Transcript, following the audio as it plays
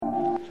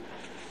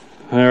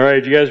All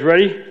right, you guys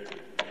ready?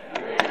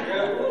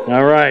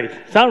 All right.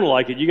 Sounded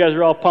like it. You guys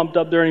are all pumped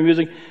up during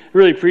music.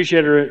 Really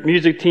appreciate our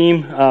music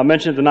team.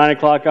 Mentioned at the 9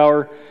 o'clock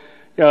hour.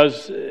 I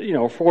was,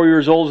 4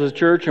 years old as a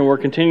church, and we're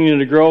continuing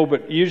to grow,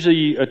 but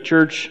usually a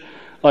church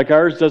like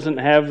ours doesn't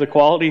have the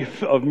quality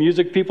of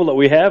music people that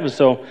we have, and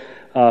so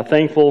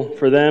thankful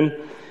for them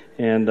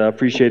and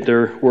appreciate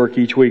their work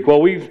each week.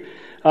 Well, the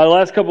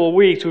last couple of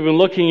weeks, we've been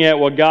looking at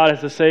what God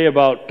has to say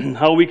about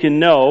how we can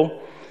know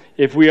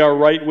if we are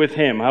right with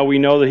Him, how we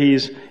know that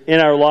He's in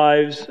our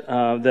lives,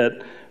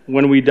 that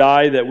when we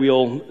die, that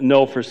we'll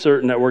know for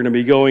certain that we're going to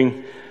be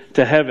going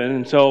to heaven.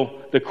 And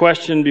so the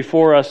question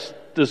before us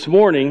this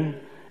morning,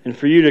 and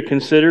for you to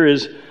consider,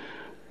 is,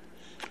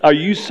 are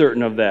you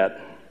certain of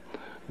that?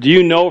 Do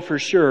you know for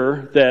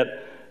sure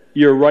that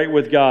you're right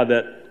with God,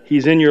 that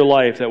He's in your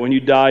life, that when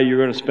you die, you're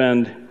going to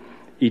spend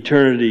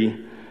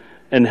eternity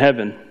in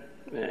heaven?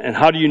 And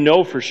how do you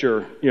know for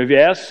sure? If you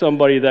ask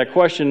somebody that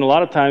question, a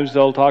lot of times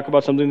they'll talk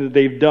about something that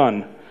they've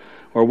done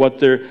or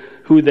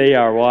who they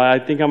are. Well, I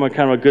think I'm a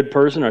kind of a good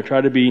person, or I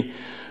try to be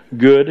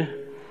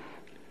good.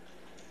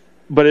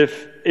 But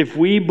if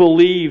we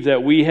believe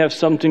that we have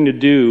something to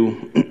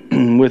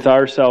do with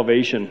our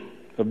salvation,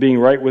 of being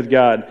right with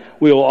God,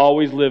 we will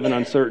always live in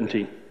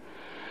uncertainty.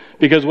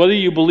 Because whether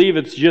you believe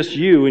it's just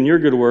you and your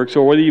good works,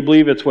 or whether you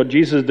believe it's what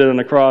Jesus did on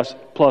the cross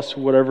plus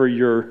whatever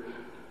you're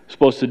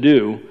supposed to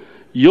do,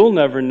 you'll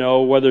never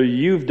know whether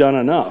you've done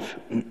enough.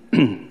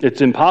 It's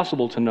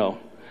impossible to know.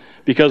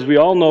 Because we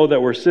all know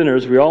that we're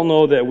sinners. We all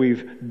know that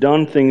we've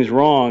done things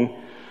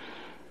wrong.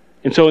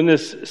 And so in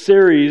this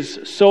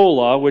series,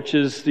 Sola, which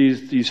is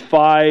these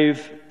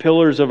 5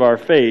 pillars of our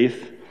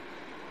faith,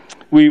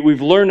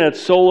 we've learned that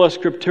Sola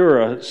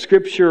Scriptura,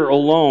 Scripture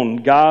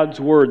alone, God's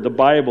Word, the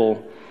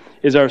Bible,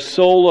 is our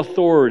sole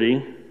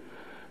authority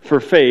for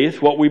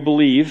faith, what we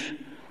believe,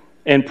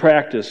 and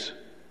practice,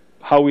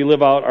 how we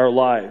live out our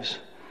lives.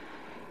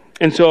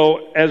 And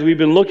so, as we've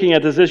been looking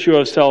at this issue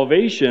of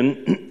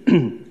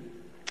salvation,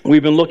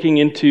 we've been looking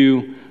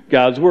into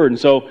God's Word. And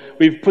so,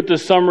 we've put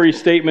this summary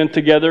statement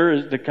together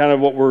as to kind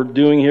of what we're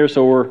doing here.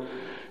 So, we're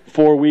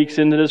 4 weeks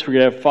into this. We're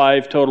going to have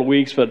 5 total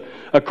weeks. But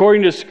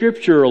according to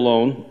Scripture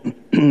alone,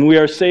 we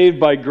are saved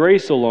by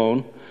grace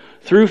alone,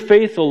 through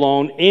faith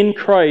alone, in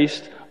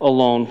Christ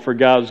alone, for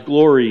God's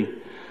glory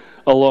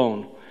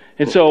alone.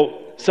 And so,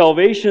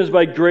 salvation is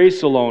by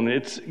grace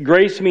alone.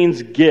 Grace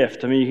means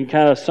gift. I mean, you can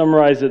kind of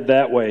summarize it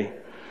that way.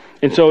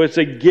 And so it's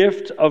a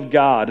gift of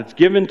God. It's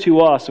given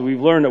to us, and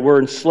we've learned that we're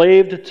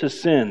enslaved to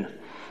sin.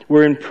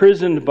 We're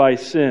imprisoned by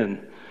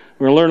sin.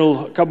 We're going to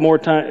learn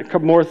a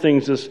couple more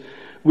things this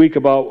week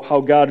about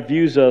how God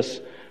views us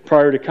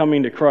prior to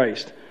coming to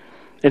Christ.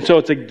 And so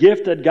it's a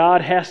gift that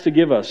God has to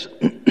give us.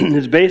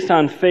 It's based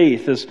on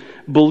faith, it's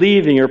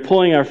believing or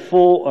pulling our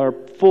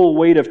full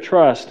weight of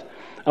trust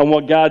on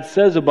what God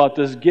says about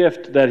this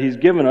gift that He's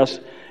given us.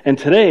 And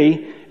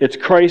today, it's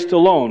Christ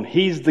alone.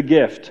 He's the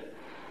gift.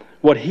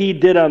 What He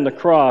did on the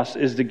cross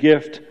is the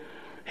gift.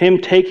 Him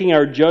taking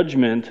our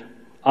judgment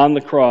on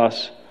the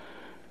cross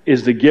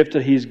is the gift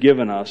that He's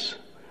given us.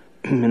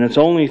 And it's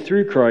only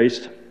through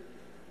Christ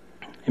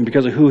and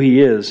because of who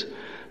He is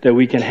that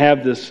we can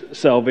have this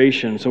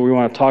salvation. So we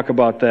want to talk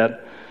about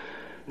that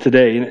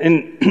today.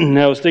 And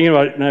I was thinking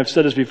about it, and I've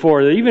said this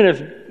before, that even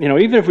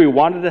if we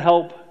wanted to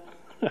help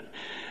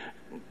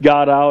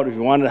God out, if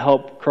we wanted to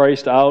help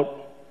Christ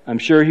out, I'm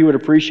sure He would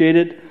appreciate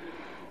it.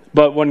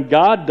 But when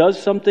God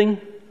does something,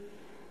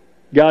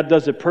 God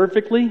does it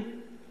perfectly,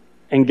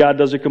 and God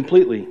does it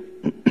completely.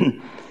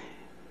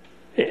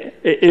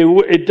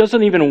 It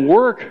doesn't even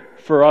work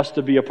for us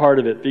to be a part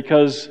of it,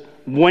 because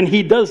when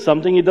He does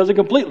something, He does it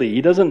completely.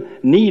 He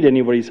doesn't need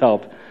anybody's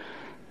help.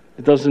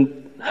 It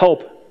doesn't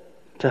help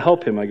to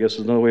help Him, I guess is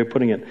another way of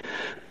putting it.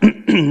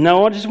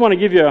 Now, I just want to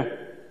give you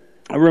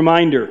a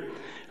reminder.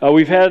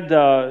 We've had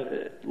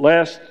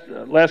last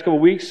couple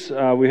of weeks,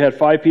 we had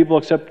 5 people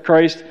accept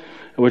Christ,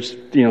 which,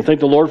 thank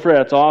the Lord for that.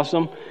 That's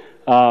awesome.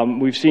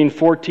 We've seen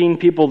 14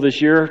 people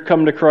this year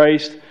come to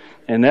Christ,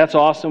 and that's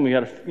awesome. We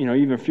got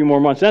even a few more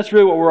months. That's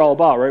really what we're all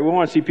about, right? We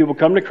want to see people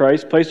come to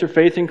Christ, place their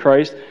faith in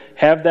Christ,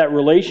 have that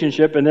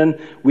relationship, and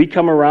then we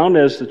come around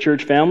as the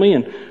church family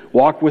and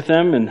walk with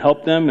them and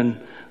help them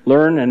and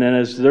learn. And then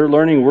as they're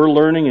learning, we're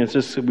learning. And it's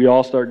just we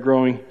all start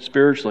growing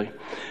spiritually.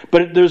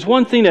 But there's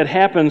one thing that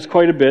happens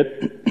quite a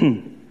bit.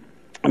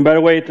 And by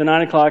the way, at the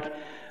 9 o'clock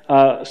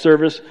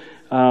service,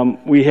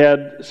 we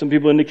had some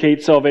people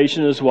indicate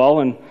salvation as well.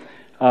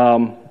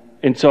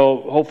 And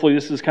so hopefully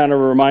this is kind of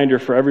a reminder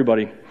for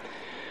everybody.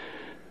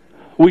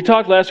 We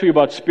talked last week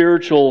about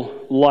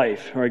spiritual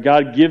life. Right?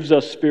 God gives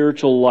us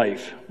spiritual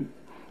life.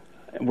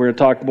 We're going to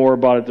talk more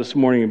about it this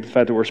morning, the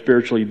fact that we're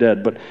spiritually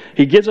dead. But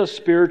He gives us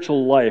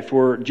spiritual life,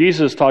 where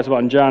Jesus talks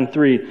about in John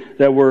 3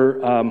 that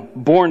we're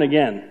born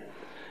again.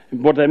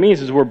 And what that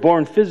means is we're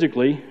born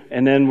physically,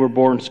 and then we're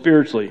born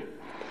spiritually.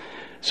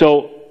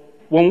 So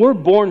when we're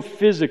born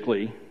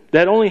physically,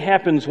 that only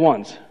happens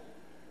once.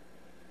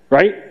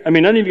 Right? I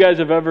mean, none of you guys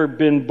have ever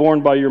been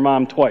born by your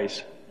mom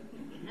twice.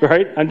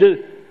 Right?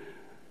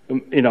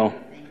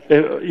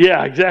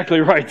 Yeah,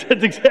 exactly right.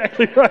 That's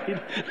exactly right.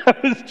 I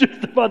was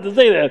just about to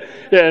say that.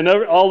 Yeah, and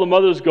all the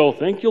mothers go,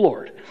 thank you,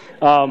 Lord.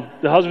 The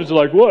husbands are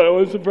like, what?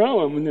 What's the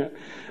problem?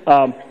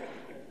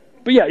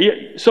 But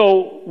yeah,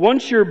 so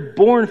once you're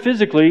born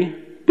physically,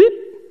 beep.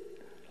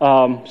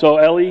 So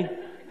Ellie,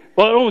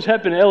 well, it almost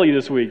happened to Ellie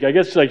this week. I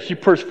guess like she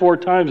pursed 4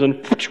 times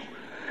and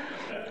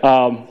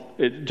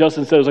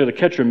Justin said it was like a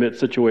catcher mitt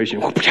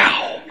situation.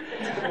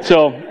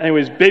 So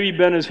anyways, baby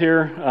Ben is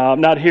here.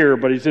 Not here,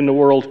 but he's in the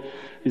world.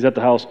 He's at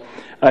the house.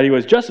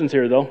 Anyways, Justin's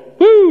here though.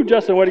 Woo,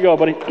 Justin, way to go,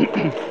 buddy.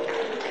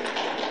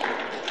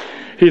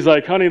 He's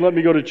like, honey, let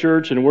me go to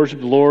church and worship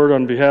the Lord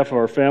on behalf of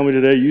our family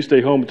today. You stay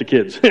home with the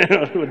kids.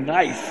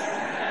 Nice.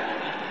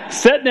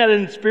 Setting that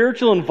in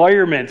spiritual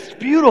environments.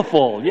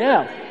 Beautiful.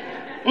 Yeah.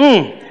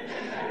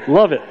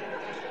 Love it.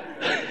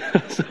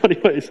 So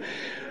anyways,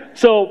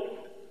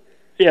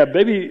 yeah,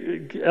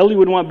 Ellie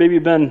would want baby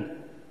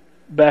Ben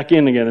back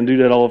in again and do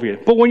that all over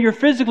again. But when you're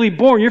physically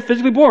born, you're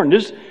physically born.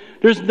 There's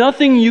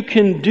nothing you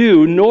can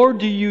do, nor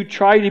do you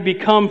try to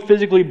become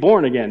physically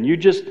born again.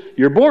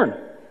 You're born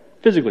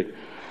physically.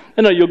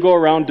 And you'll go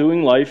around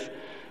doing life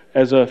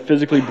as a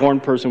physically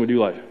born person would do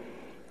life.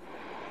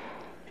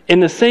 In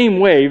the same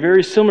way,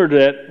 very similar to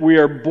that, we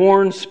are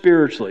born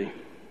spiritually.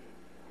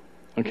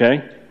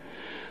 Okay?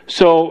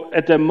 So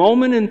at the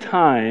moment in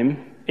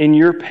time in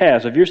your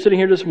past, if you're sitting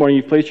here this morning,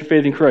 you've placed your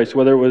faith in Christ,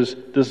 whether it was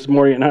this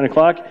morning at 9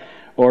 o'clock,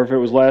 or if it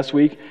was last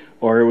week,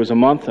 or it was a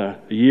month, a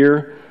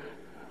year,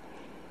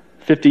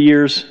 50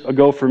 years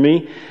ago for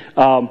me,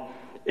 at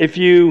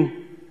the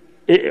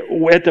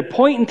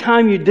point in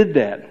time you did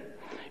that,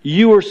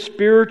 you were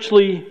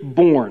spiritually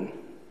born.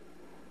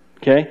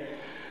 Okay?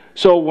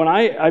 So when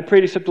I prayed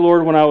to accept the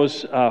Lord when I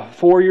was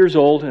 4 years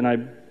old, and I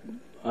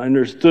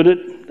understood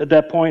it at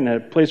that point, and I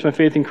placed my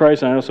faith in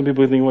Christ, and I know some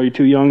people think, well, you're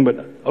too young,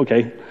 but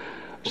okay.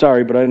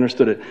 Sorry, but I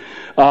understood it.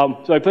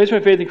 So I placed my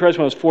faith in Christ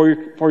when I was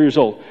 4 years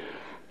old.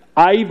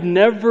 I've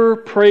never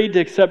prayed to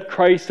accept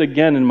Christ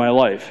again in my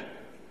life.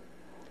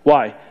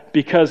 Why?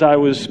 Because I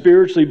was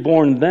spiritually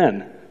born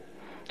then.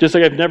 Just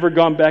like I've never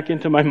gone back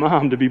into my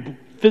mom to be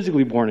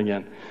physically born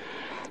again.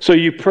 So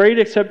you pray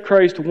to accept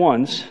Christ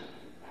once,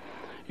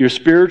 you're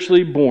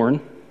spiritually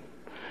born,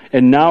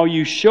 and now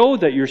you show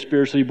that you're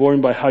spiritually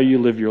born by how you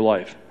live your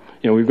life.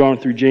 We've gone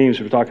through James,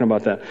 we're talking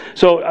about that.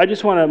 So I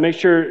just want to make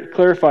sure,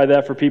 clarify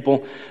that for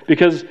people,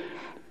 because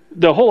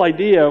the whole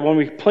idea, when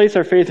we place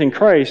our faith in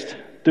Christ,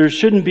 there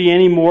shouldn't be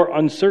any more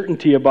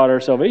uncertainty about our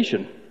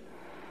salvation,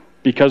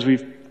 because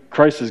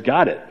Christ has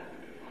got it.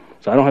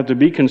 So I don't have to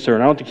be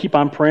concerned. I don't have to keep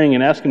on praying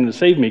and asking Him to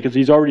save me, because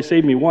He's already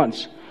saved me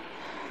once.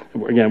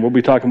 Again, we'll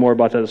be talking more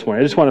about that this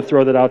morning. I just want to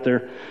throw that out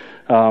there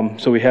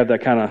so we have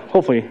that kind of,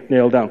 hopefully,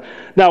 nailed down.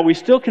 Now, we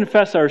still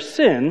confess our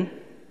sin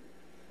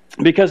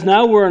because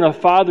now we're in a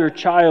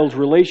father-child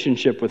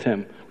relationship with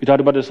Him. We talked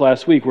about this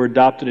last week. We're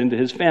adopted into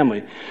His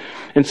family.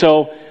 And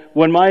so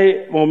when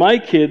my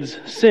kids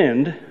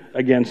sinned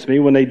against me,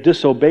 when they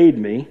disobeyed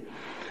me,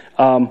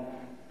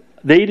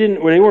 they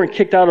weren't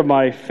kicked out of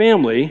my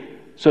family,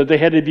 so they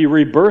had to be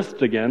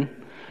rebirthed again.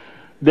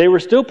 They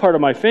were still part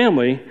of my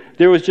family.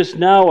 There was just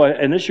now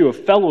an issue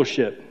of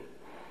fellowship.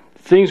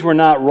 Things were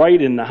not right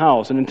in the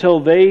house. And until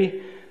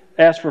they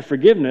asked for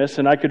forgiveness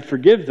and I could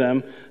forgive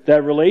them,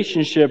 that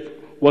relationship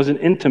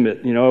wasn't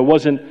intimate. It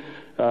wasn't.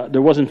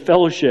 There wasn't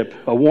fellowship,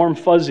 a warm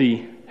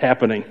fuzzy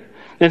happening.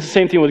 And it's the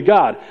same thing with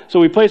God. So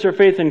we place our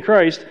faith in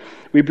Christ.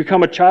 We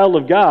become a child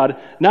of God.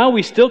 Now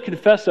we still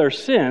confess our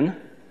sin.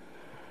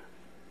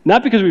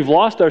 Not because we've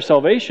lost our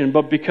salvation,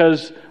 but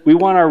because we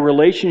want our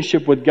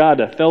relationship with God,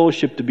 that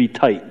fellowship, to be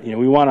tight.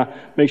 We want to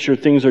make sure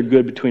things are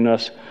good between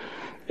us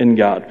and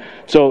God.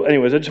 So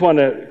anyways, I just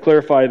wanted to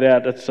clarify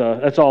that.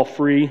 That's all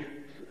free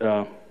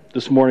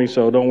this morning,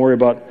 so don't worry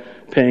about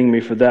paying me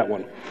for that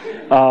one.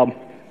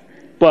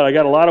 But I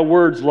got a lot of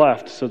words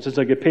left, so since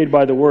I get paid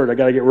by the word, I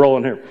got to get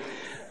rolling here.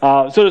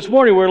 So this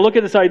morning, we're going to look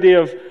at this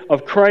idea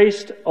of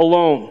Christ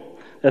alone.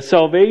 That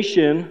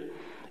salvation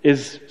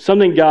is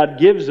something God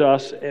gives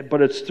us,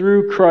 but it's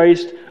through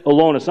Christ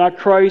alone. It's not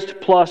Christ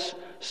plus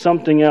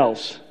something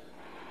else.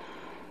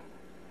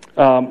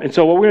 And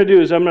so what we're going to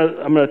do is I'm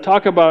going to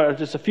talk about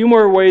just a few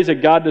more ways that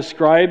God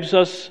describes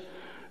us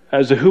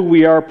as to who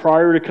we are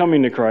prior to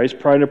coming to Christ,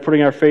 prior to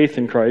putting our faith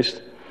in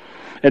Christ.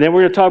 And then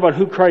we're going to talk about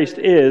who Christ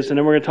is, and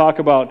then we're going to talk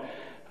about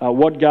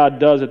what God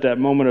does at that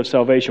moment of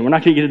salvation. We're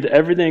not going to get into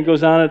everything that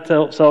goes on at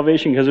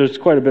salvation, because there's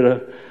quite a bit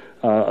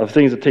of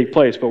things that take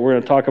place, but we're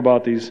going to talk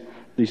about these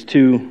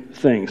two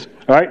things.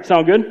 All right,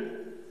 sound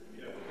good?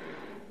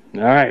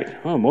 All right.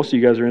 Oh, most of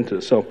you guys are into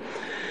this. So,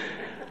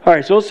 all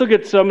right, so let's look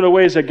at some of the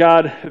ways that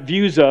God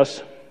views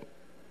us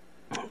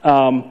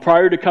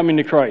prior to coming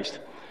to Christ.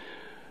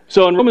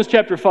 So in Romans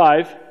chapter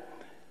 5,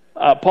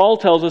 Paul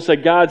tells us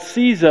that God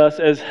sees us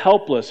as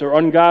helpless or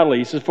ungodly.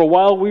 He says, "For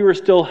while we were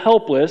still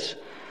helpless,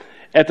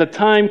 at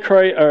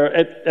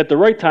the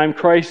right time,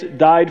 Christ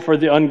died for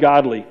the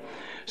ungodly."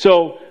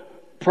 So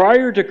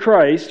prior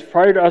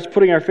to us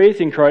putting our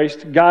faith in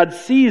Christ, God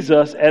sees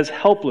us as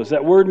helpless.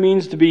 That word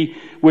means to be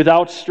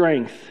without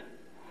strength.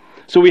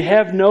 So we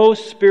have no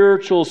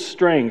spiritual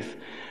strength.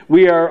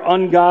 We are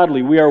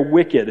ungodly. We are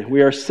wicked.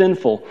 We are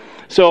sinful.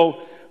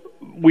 So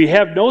we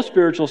have no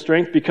spiritual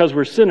strength because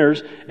we're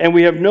sinners, and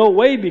we have no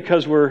way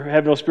because we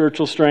have no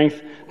spiritual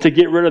strength to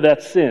get rid of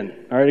that sin.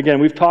 All right, again,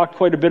 we've talked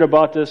quite a bit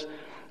about this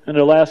in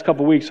the last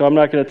couple of weeks, so I'm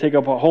not going to take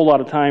up a whole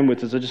lot of time with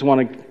this. I just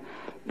want to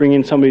bring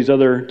in some of these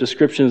other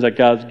descriptions that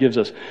God gives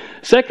us.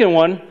 Second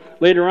one,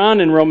 later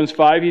on in Romans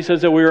 5, he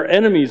says that we are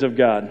enemies of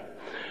God.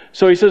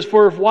 So he says,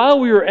 for if while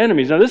we were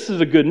enemies, now this is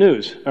the good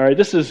news, all right,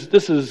 this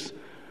is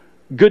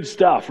good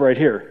stuff right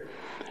here.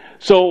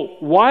 So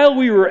while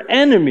we were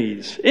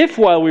enemies, if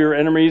while we were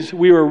enemies,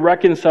 we were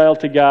reconciled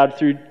to God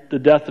through the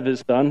death of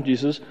his Son,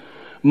 Jesus,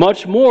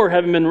 much more,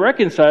 having been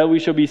reconciled, we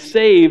shall be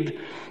saved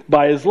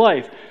by his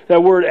life.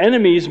 That word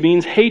enemies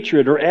means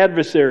hatred or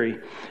adversary.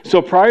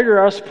 So prior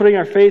to us putting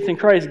our faith in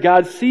Christ,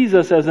 God sees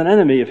us as an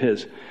enemy of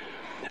his.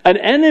 An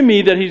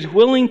enemy that he's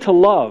willing to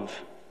love.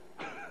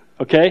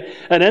 Okay?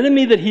 An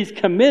enemy that he's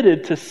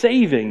committed to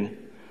saving.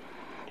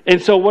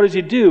 And so what does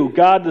he do?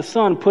 God the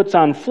Son puts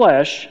on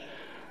flesh,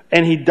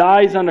 and he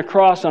dies on the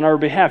cross on our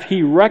behalf.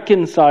 He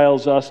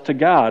reconciles us to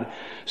God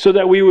so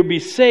that we would be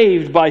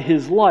saved by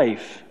his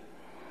life.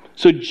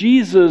 So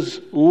Jesus'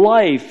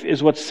 life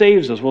is what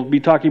saves us. We'll be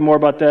talking more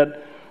about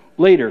that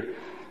later.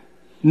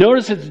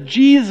 Notice it's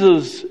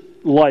Jesus'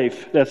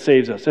 life that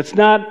saves us. It's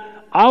not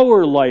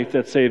our life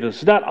that saves us.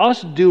 It's not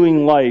us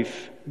doing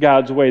life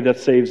God's way that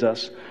saves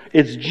us.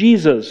 It's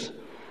Jesus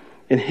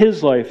and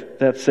his life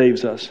that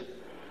saves us.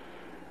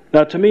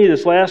 Now, to me,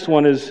 this last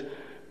one is,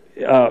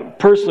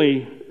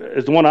 personally,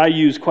 is the one I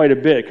use quite a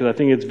bit because I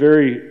think it's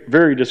very,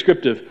 very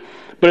descriptive.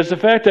 But it's the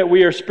fact that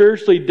we are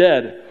spiritually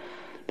dead.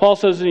 Paul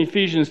says in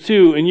Ephesians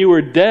 2, and you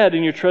were dead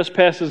in your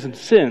trespasses and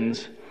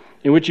sins,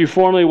 in which you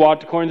formerly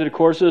walked according to the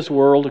course of this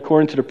world,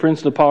 according to the prince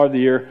of the power of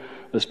the air,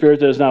 the spirit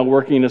that is now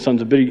working in the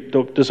sons of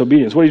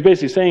disobedience. What he's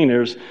basically saying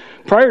there is,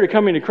 prior to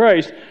coming to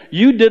Christ,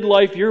 you did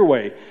life your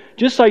way,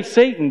 just like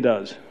Satan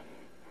does.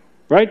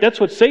 Right? That's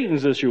what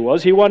Satan's issue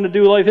was. He wanted to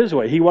do life his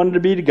way. He wanted to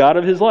be the God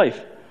of his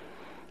life.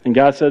 And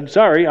God said,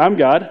 sorry, I'm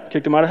God.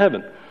 Kicked him out of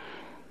heaven.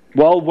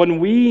 Well,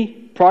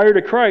 when prior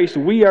to Christ,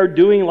 we are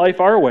doing life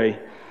our way.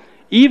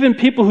 Even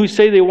people who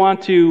say they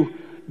want to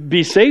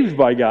be saved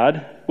by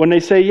God, when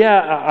they say,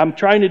 yeah, I'm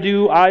trying to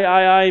do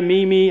I,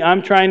 me,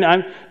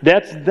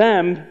 that's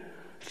them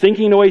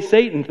thinking the way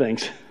Satan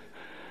thinks.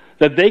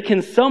 That they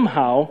can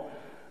somehow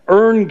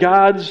earn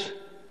God's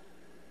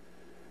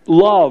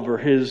love or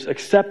his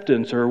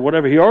acceptance or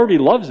whatever. He already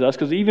loves us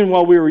because even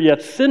while we were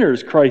yet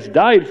sinners, Christ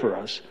died for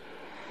us.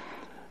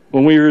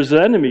 When we were his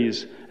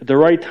enemies, at the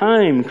right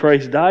time,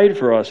 Christ died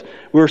for us.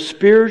 We're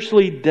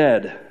spiritually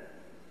dead.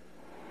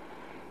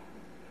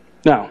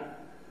 Now,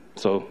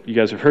 so you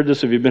guys have heard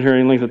this if you've been here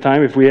any length of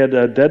time. If we had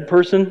a dead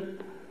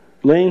person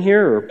laying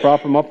here or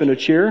prop him up in a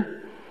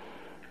chair,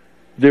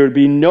 there would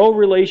be no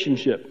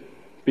relationship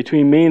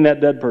between me and that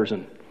dead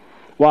person.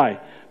 Why?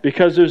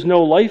 Because there's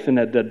no life in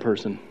that dead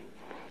person.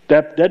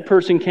 That dead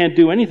person can't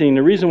do anything.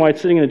 The reason why it's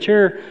sitting in a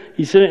chair,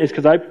 he's sitting, is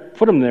because I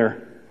put him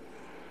there.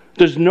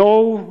 There's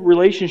no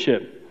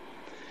relationship.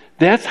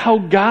 That's how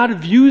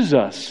God views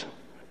us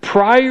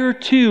prior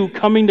to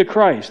coming to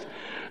Christ.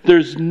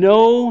 There's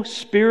no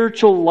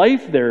spiritual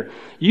life there.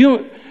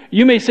 You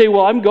may say,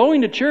 well, I'm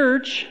going to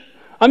church.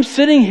 I'm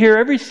sitting here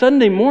every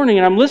Sunday morning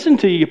and I'm listening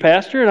to you,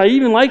 Pastor, and I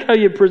even like how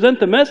you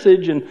present the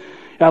message, and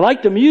I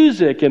like the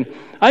music, and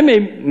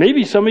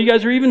maybe some of you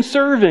guys are even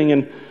serving,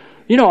 and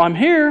I'm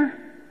here.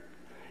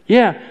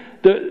 Yeah,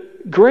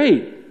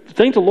 great.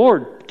 Thank the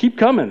Lord. Keep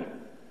coming.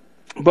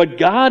 But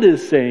God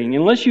is saying,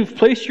 unless you've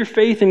placed your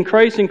faith in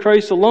Christ and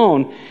Christ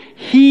alone,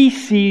 he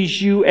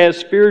sees you as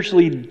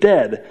spiritually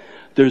dead.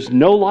 There's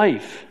no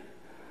life.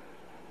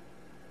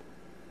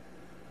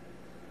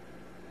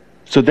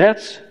 So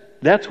that's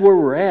where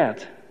we're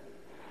at.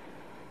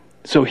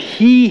 So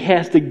he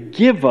has to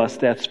give us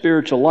that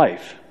spiritual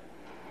life.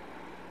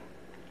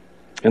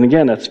 And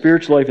again, that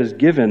spiritual life is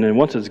given, and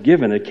once it's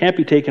given, it can't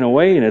be taken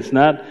away, and it's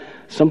not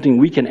something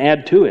we can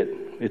add to it.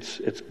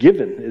 It's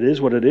given. It is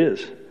what it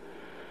is.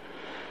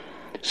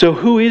 So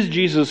who is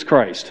Jesus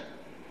Christ?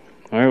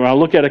 All right, well, I'll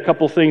look at a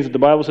couple things that the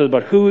Bible says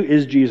about who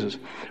is Jesus.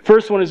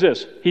 First one is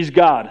this. He's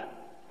God.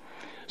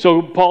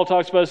 So Paul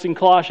talks about this in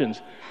Colossians.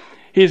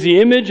 He is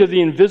the image of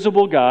the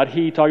invisible God.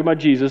 He, talking about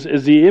Jesus,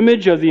 is the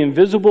image of the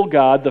invisible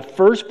God, the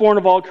firstborn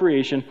of all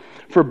creation.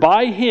 For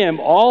by him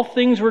all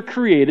things were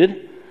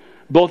created,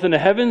 both in the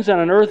heavens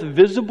and on earth,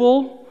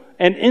 visible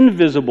and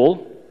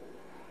invisible,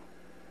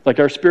 like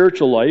our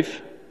spiritual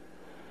life.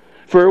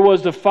 For it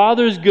was the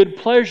Father's good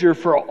pleasure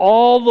for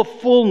all the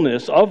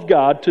fullness of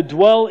God to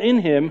dwell in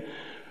him,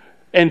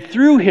 and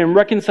through him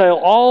reconcile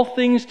all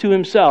things to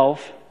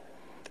himself,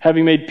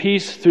 having made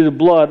peace through the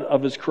blood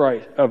of his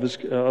Christ, of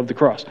the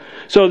cross.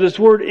 So this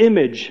word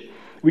image,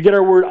 we get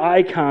our word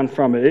icon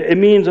from it. It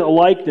means a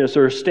likeness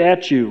or a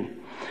statue.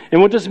 And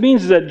what this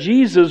means is that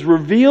Jesus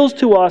reveals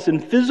to us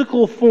in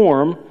physical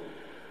form,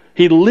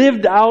 he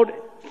lived out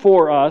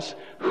for us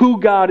who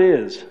God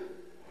is.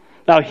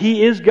 Now,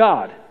 he is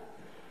God.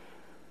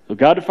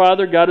 God the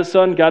Father, God the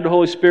Son, God the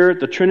Holy Spirit,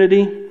 the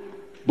Trinity,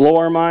 blow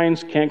our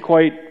minds, can't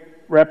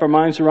quite wrap our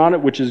minds around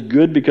it, which is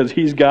good because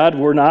He's God.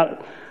 We're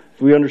not.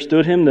 If we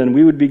understood Him, then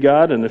we would be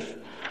God, and if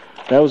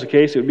that was the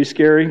case, it would be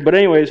scary. But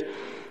anyways,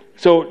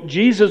 so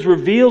Jesus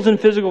reveals in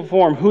physical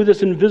form who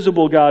this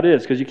invisible God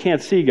is, because you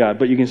can't see God,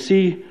 but you can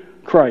see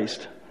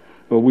Christ.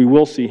 Well, we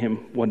will see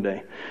Him one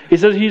day. He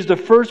says He's the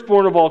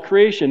firstborn of all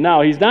creation.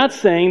 Now, He's not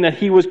saying that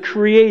He was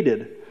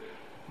created,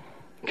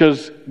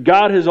 because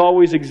God has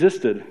always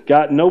existed.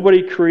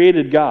 Nobody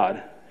created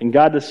God, and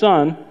God the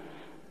Son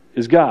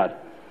is God.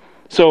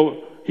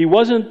 So He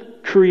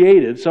wasn't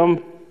created.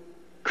 Some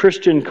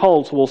Christian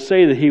cults will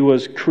say that He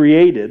was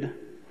created.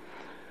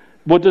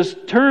 What this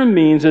term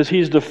means is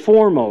He's the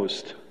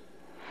foremost.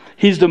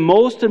 He's the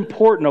most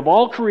important of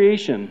all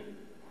creation.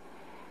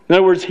 In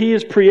other words, He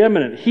is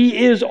preeminent.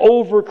 He is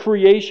over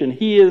creation.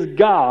 He is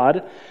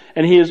God,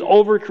 and He is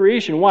over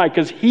creation. Why?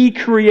 Because He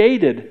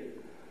created.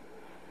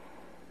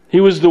 He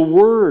was the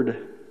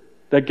Word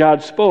that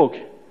God spoke.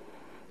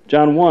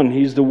 John 1,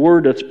 He's the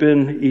Word that's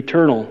been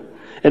eternal.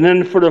 And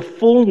then for the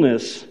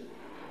fullness,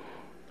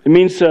 it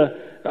means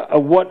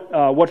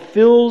what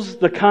fills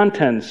the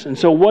contents. And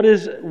so what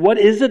is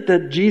it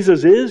that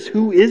Jesus is?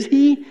 Who is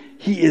He?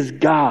 He is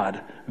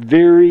God.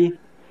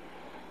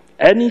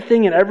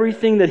 Anything and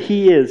everything that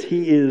He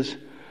is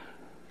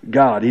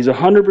God. He's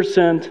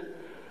 100%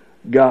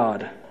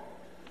 God.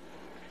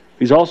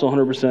 He's also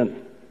 100%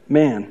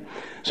 man.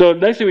 So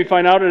next thing we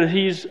find out is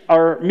He's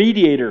our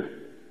mediator.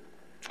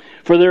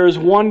 For there is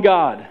one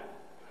God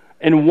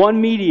and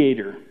one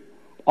mediator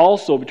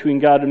also between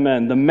God and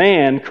men, the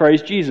man,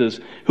 Christ Jesus,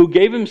 who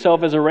gave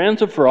Himself as a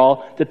ransom for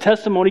all, the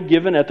testimony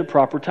given at the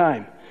proper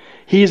time.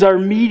 He's our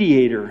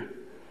mediator.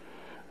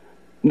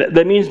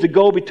 That means the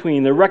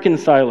go-between, the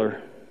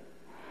reconciler.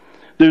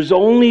 There's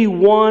only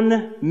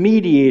one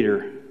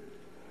mediator.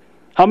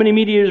 How many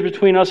mediators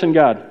between us and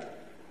God?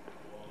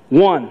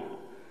 One.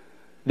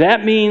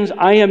 That means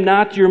I am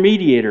not your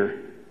mediator.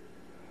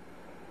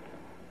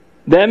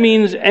 That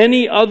means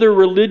any other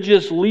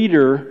religious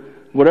leader,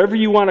 whatever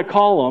you want to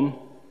call them,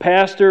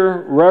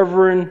 pastor,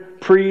 reverend,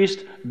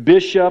 priest,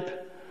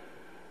 bishop,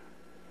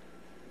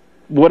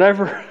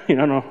 whatever, I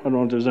don't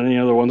know if there's any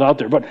other ones out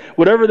there, but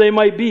whatever they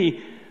might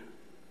be,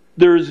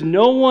 there's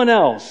no one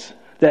else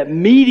that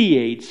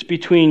mediates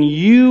between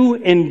you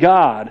and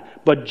God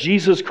but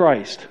Jesus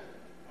Christ.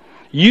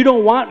 You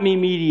don't want me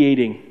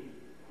mediating.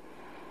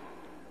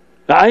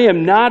 I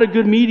am not a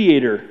good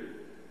mediator.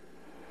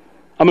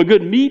 I'm a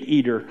good meat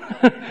eater.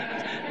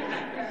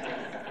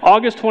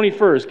 August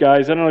 21st,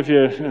 guys. I don't know if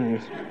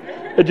you...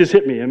 It just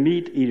hit me, a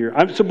meat eater.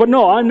 But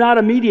no, I'm not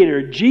a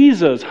mediator.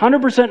 Jesus,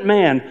 100%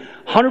 man,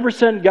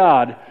 100%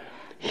 God.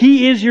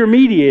 He is your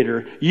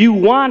mediator. You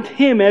want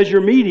Him as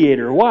your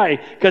mediator. Why?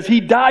 Because He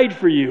died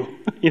for you.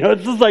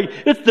 It's just like,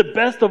 it's the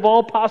best of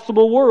all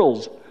possible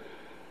worlds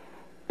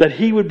that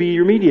He would be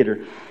your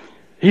mediator.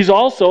 He's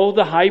also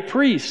the high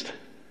priest.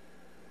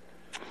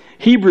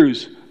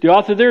 Hebrews, the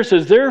author there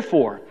says,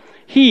 therefore,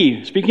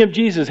 He, speaking of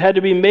Jesus, had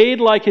to be made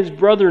like His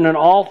brethren in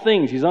all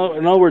things. In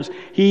other words,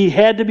 He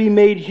had to be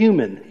made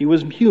human. He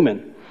was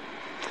human.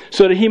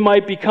 So that He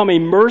might become a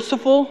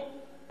merciful,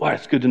 boy,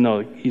 it's good to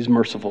know He's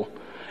merciful,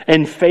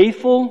 and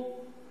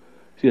faithful,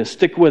 He's going to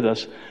stick with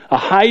us, a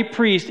high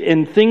priest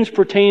in things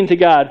pertaining to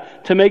God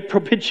to make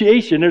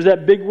propitiation. There's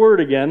that big word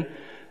again.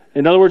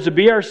 In other words, to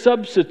be our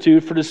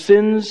substitute for the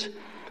sins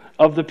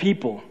of the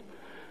people.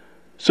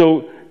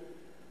 So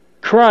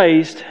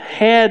Christ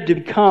had to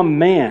become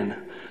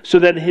man so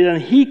that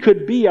He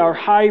could be our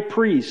high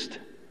priest.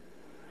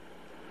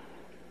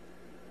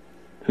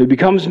 He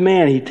becomes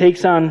man. He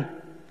takes on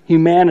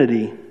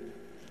humanity.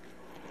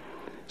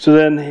 So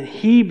then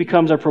He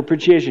becomes our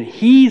propitiation.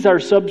 He's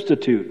our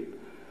substitute.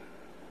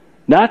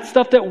 Not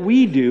stuff that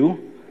we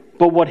do,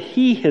 but what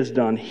He has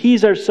done.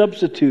 He's our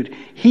substitute.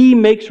 He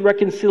makes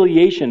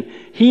reconciliation.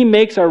 He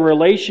makes our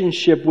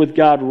relationship with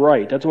God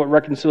right. That's what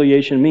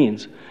reconciliation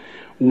means.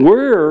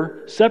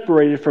 We're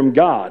separated from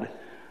God.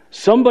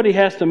 Somebody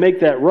has to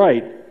make that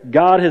right.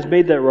 God has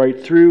made that right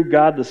through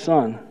God the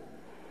Son.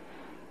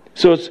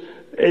 So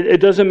it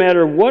doesn't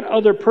matter what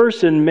other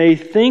person may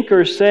think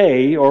or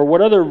say, or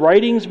what other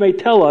writings may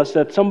tell us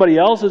that somebody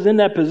else is in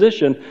that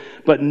position,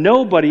 but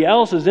nobody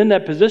else is in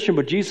that position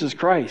but Jesus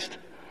Christ.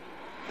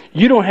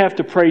 You don't have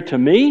to pray to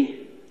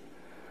me,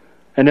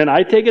 and then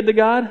I take it to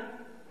God.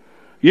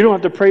 You don't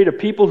have to pray to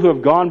people who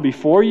have gone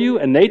before you,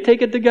 and they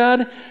take it to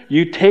God.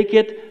 You take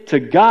it to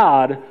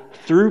God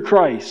through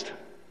Christ.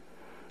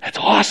 That's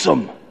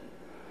awesome.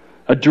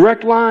 A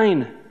direct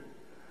line.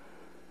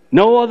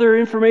 No other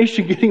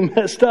information getting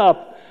messed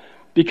up,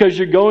 because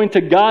you're going to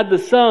God the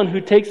Son,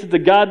 who takes it to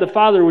God the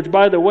Father, which,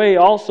 by the way,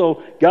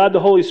 also God the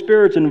Holy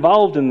Spirit's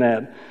involved in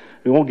that.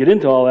 We won't get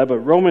into all that, but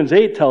Romans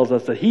 8 tells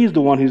us that He's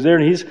the one who's there,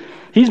 and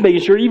He's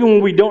making sure even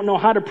when we don't know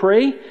how to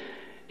pray,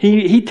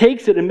 He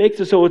takes it and makes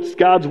it so it's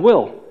God's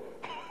will.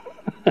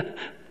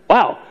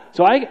 Wow.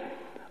 So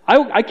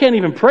I can't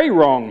even pray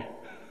wrong.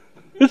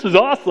 This is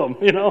awesome,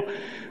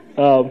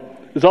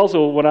 It's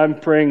also when I'm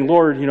praying,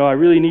 Lord, I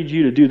really need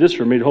you to do this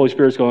for me. The Holy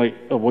Spirit's going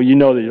like, oh, well, you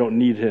know that you don't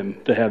need Him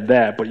to have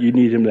that, but you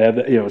need Him to have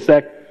that. It's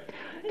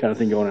that kind of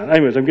thing going on.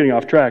 Anyways, I'm getting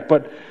off track.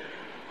 But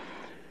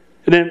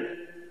and then,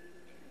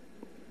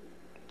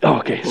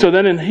 okay, so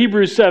then in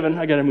Hebrews 7,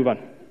 I got to move on.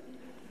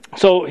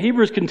 So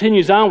Hebrews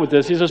continues on with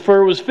this. He says,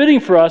 "For it was fitting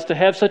for us to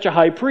have such a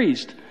high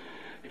priest,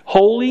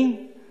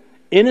 holy,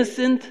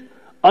 innocent,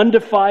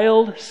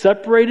 undefiled,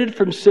 separated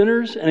from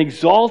sinners, and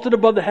exalted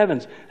above the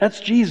heavens." That's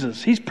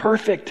Jesus. He's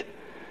perfect.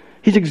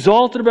 He's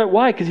exalted above.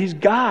 Why? Because He's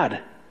God.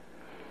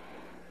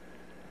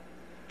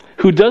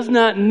 Who does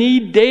not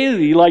need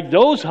daily, like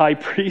those high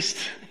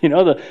priests,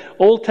 the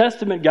Old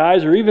Testament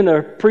guys, or even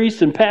the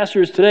priests and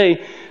pastors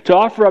today, to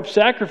offer up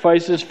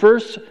sacrifices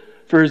first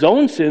for His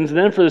own sins and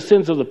then for the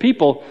sins of the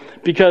people.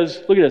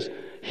 Because, look at this,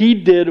 He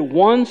did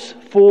once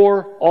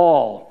for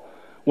all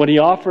when He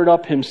offered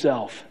up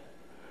Himself.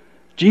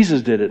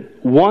 Jesus did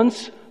it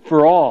once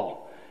for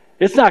all.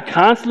 It's not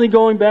constantly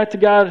going back to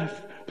God,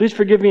 "Please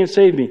forgive me and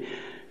save me."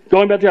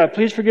 Going back to God,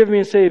 "Please forgive me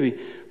and save me.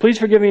 Please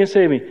forgive me and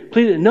save me."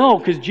 Please, no,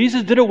 because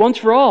Jesus did it once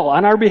for all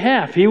on our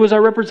behalf. He was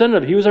our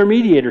representative. He was our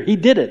mediator. He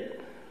did it.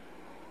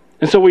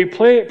 And so we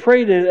pray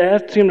to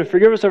ask Him to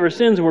forgive us of our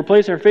sins, and we're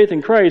placing our faith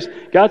in Christ.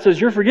 God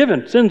says, "You're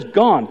forgiven. Sin's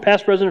gone.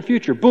 Past, present, and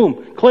future.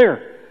 Boom.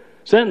 Clear.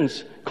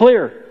 Sentence.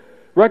 Clear.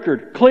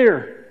 Record.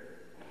 Clear."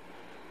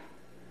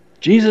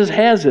 Jesus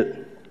has it.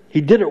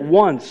 He did it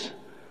once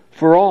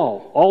for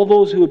all. All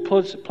those who would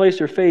place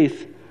their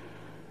faith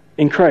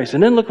in Christ.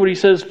 And then look what he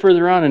says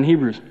further on in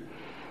Hebrews.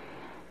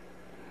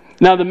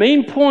 Now, the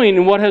main point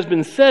in what has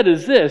been said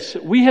is this: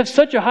 we have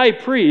such a high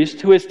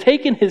priest who has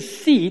taken his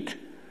seat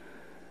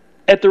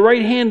at the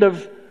right hand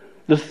of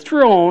the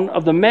throne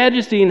of the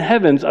majesty in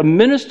heavens, a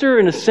minister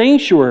in a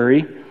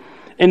sanctuary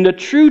in the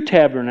true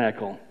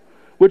tabernacle,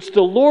 which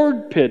the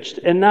Lord pitched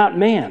and not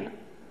man.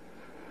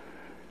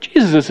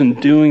 Jesus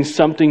isn't doing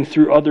something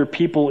through other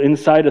people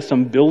inside of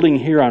some building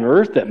here on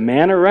earth that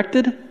man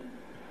erected.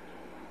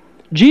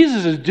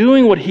 Jesus is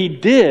doing what He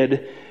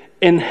did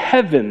in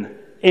heaven,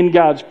 in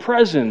God's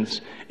presence,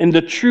 in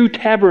the true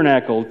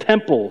tabernacle,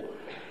 temple,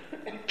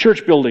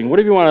 church building,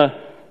 whatever you want to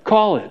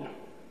call it.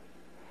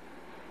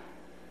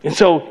 And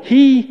so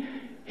He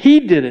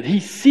did it. He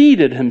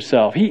seated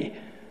Himself.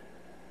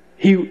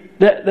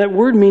 That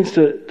word means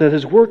that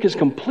His work is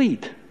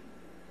complete.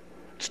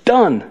 It's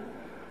done.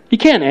 You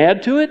can't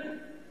add to it.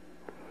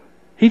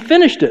 He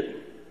finished it.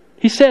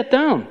 He sat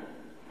down.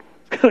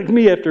 It's kind of like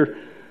me after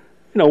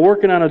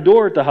working on a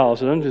door at the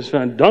house, and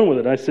I'm done with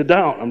it. I sit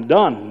down. I'm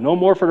done. No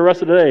more for the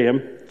rest of the day.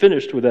 I'm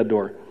finished with that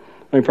door.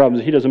 The only problem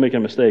is He doesn't make a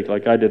mistake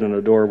like I did on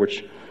a door,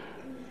 which,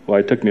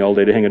 it took me all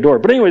day to hang a door.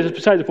 But anyways, it's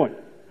beside the point.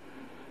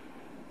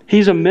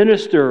 He's a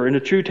minister in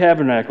a true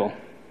tabernacle.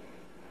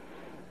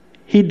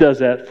 He does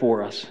that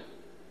for us.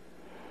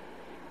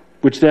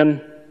 Which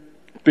then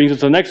brings us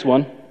to the next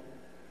one,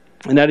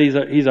 and that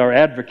he's our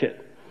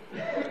advocate.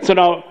 So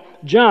now,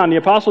 John, the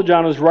Apostle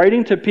John, is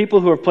writing to people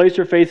who have placed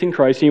their faith in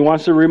Christ, and he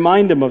wants to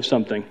remind them of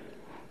something.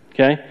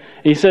 Okay?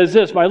 And he says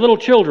this: "My little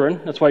children,"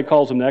 that's why he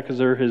calls them that,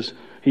 because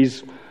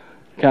he's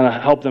kind of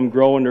helped them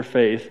grow in their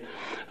faith.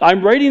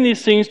 "I'm writing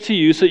these things to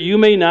you so that you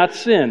may not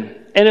sin.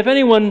 And if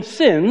anyone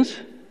sins,"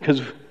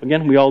 because,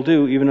 again, we all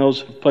do, even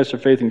those who place their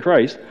faith in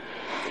Christ,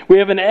 "we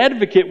have an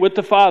advocate with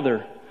the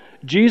Father,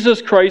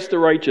 Jesus Christ the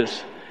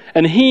righteous.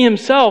 And He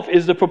Himself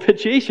is the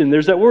propitiation,"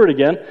 there's that word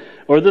again,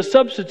 "or the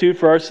substitute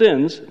for our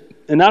sins,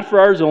 and not for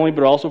ours only,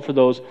 but also for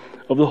those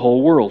of the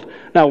whole world."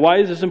 Now, why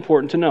is this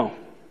important to know?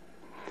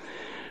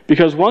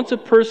 Because once a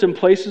person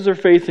places their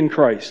faith in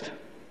Christ,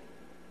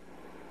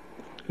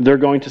 they're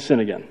going to sin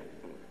again.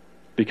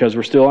 Because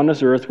we're still on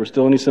this earth, we're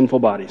still in these sinful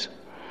bodies.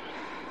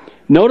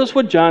 Notice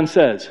what John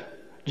says.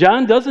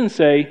 John doesn't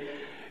say,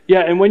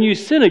 and when you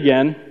sin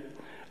again,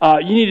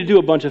 you need to do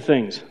a bunch of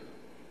things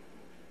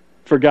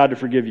for God to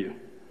forgive you.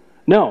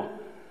 No.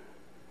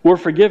 We're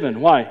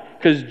forgiven. Why?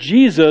 Because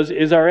Jesus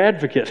is our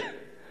advocate.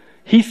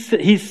 He's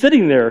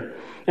sitting there.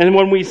 And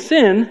when we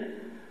sin,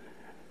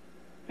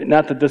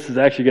 not that this is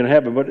actually going to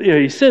happen, but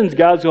He sins,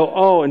 God's go,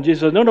 "Oh," and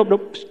Jesus says, No,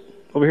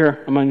 over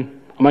here. I'm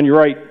on your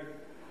right.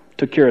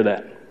 Took care of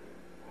that.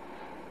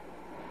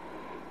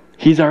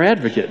 He's our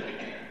advocate.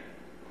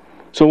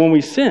 So when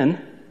we sin,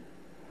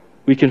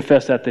 we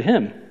confess that to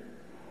Him.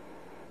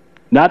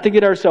 Not to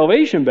get our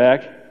salvation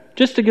back,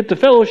 just to get the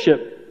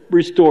fellowship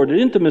restored, the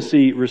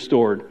intimacy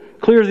restored.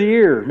 Clear the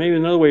air, maybe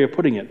another way of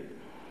putting it.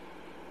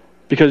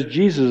 Because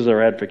Jesus is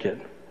our advocate.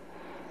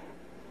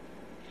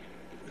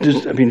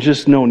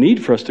 Just no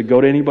need for us to go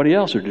to anybody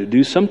else or to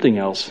do something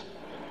else,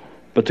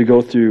 but to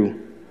go through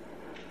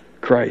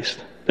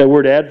Christ. That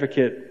word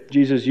advocate,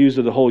 Jesus used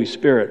of the Holy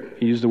Spirit.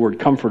 He used the word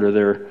comforter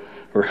there,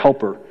 or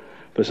helper.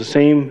 But it's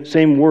the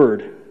same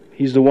word.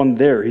 He's the one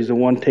there. He's the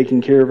one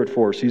taking care of it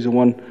for us. He's the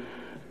one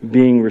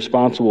being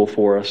responsible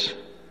for us.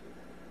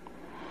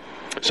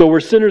 So we're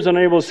sinners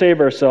unable to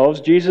save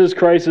ourselves. Jesus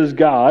Christ is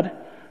God.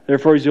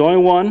 Therefore, He's the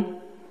only one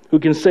who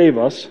can save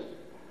us.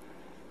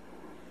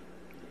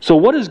 So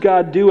what does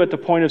God do at the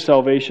point of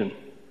salvation?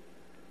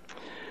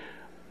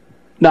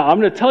 Now, I'm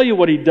going to tell you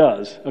what He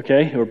does,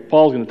 okay? Or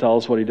Paul's going to tell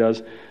us what He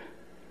does.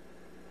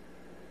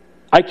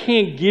 I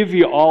can't give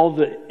you all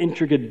the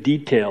intricate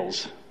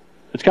details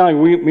It's kind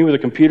of like me with a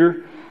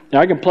computer. Now,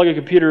 I can plug a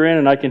computer in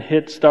and I can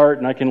hit start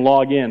and I can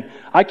log in.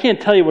 I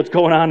can't tell you what's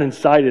going on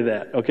inside of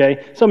that,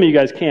 okay? Some of you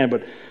guys can,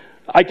 but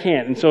I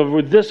can't. And so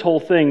with this whole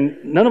thing,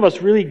 none of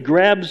us really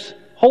grabs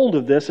hold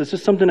of this. It's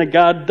just something that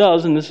God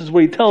does, and this is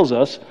what He tells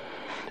us.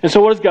 And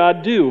so what does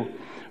God do?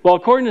 Well,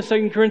 according to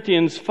 2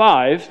 Corinthians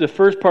 5, the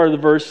first part of the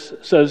verse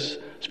says,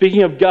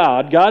 speaking of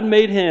God, God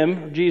made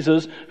Him,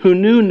 Jesus, who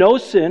knew no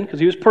sin, because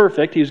He was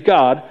perfect, He was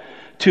God,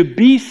 to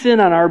be sin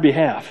on our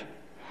behalf.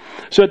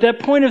 So at that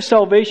point of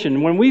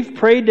salvation, when we've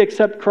prayed to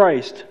accept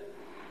Christ,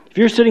 if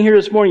you're sitting here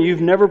this morning, you've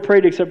never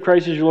prayed to accept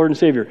Christ as your Lord and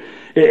Savior.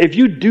 If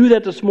you do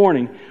that this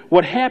morning,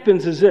 what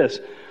happens is this.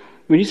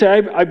 When you say,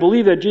 I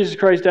believe that Jesus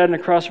Christ died on the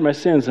cross for my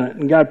sins,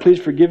 and God, please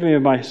forgive me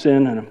of my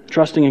sin, and I'm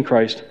trusting in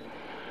Christ.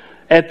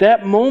 At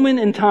that moment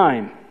in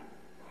time,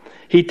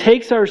 He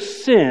takes our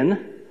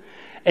sin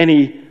and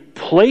He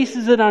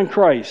places it on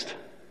Christ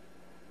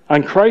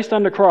on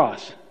the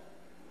cross.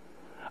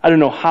 I don't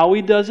know how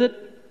He does it.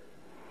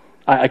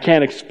 I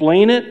can't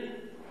explain it.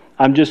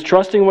 I'm just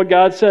trusting what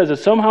God says. That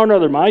somehow or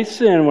another, my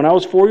sin, when I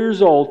was 4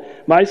 years old,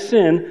 my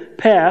sin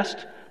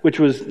passed, which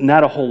was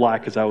not a whole lot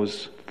because I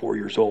was 4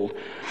 years old.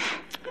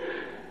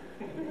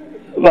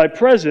 By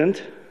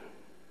present,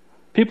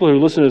 people who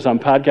listen to this on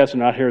podcasts are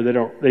not here.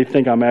 They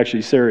think I'm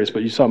actually serious,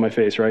 but you saw my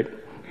face, right?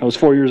 I was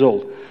 4 years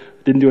old.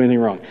 Didn't do anything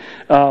wrong.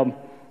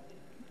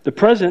 The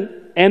present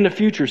and the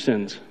future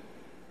sins,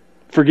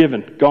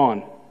 forgiven,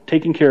 gone,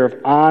 taken care of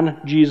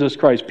on Jesus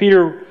Christ.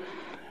 Peter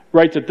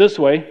writes it this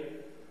way,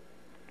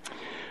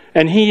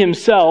 and He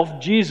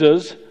Himself,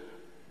 Jesus,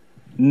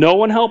 no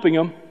one helping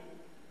Him,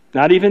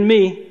 not even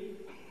me.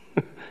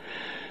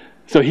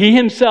 So He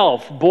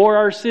Himself bore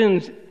our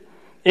sins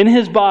in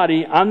His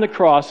body on the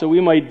cross so we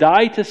might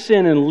die to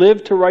sin and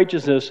live to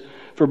righteousness,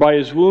 for by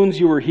His wounds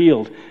you were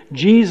healed.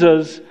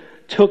 Jesus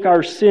took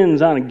our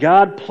sins on.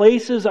 God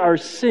places our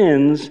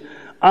sins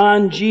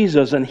on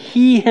Jesus, and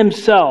He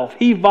Himself,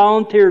 He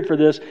volunteered for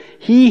this.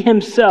 He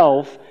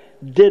Himself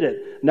did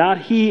it. Not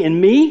He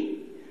and me,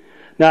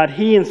 not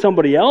He and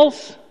somebody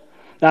else,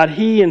 not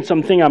He and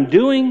something I'm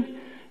doing.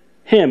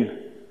 Him,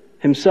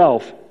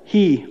 Himself,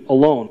 He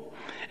alone.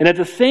 And at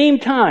the same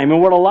time,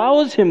 and what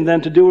allows Him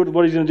then to do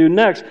what He's going to do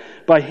next,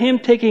 by Him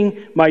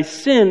taking my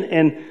sin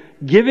and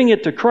giving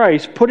it to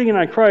Christ, putting it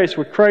on Christ,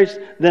 where Christ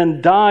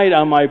then died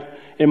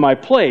in my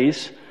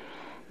place,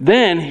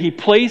 then He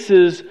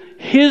places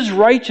His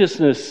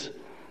righteousness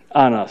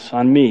on us,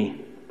 on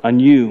me, on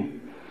you.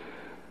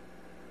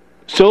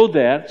 So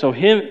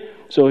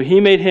He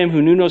made Him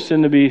who knew no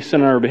sin to be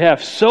sin on our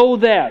behalf. So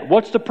that,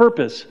 what's the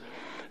purpose?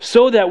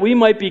 So that we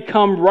might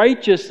become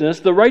righteousness,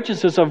 the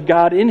righteousness of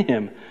God in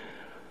Him.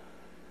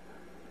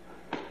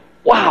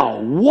 Wow,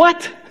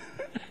 what?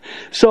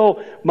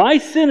 So my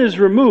sin is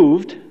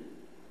removed,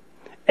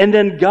 and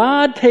then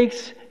God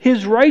takes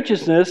His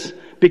righteousness,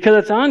 because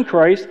it's on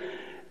Christ,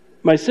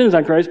 my sin is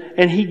on Christ,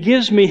 and He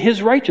gives me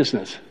His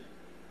righteousness.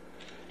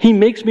 He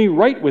makes me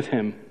right with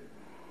Him.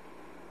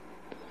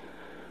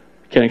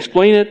 Can't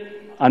explain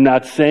it. I'm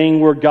not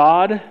saying we're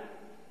God.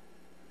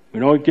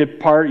 We don't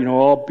get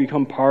all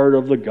become part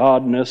of the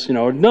godness.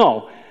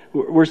 No.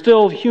 We're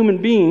still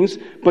human beings,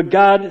 but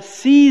God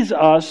sees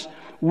us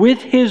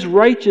with His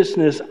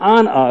righteousness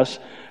on us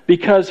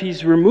because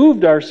He's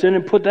removed our sin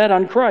and put that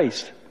on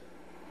Christ,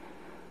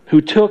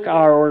 who took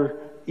our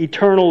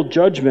eternal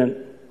judgment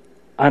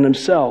on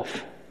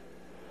Himself.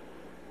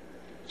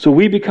 So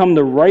we become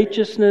the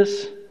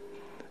righteousness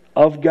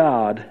of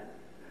God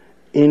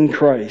in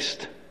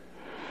Christ.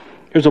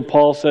 Here's what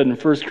Paul said in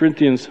 1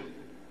 Corinthians.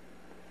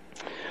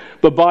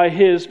 But by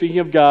His, speaking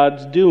of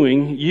God's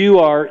doing, you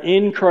are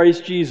in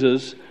Christ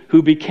Jesus,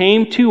 who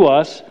became to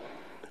us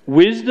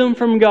wisdom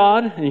from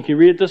God, and you can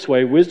read it this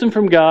way, wisdom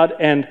from God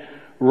and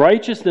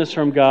righteousness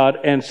from God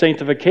and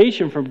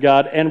sanctification from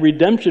God and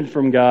redemption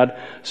from God,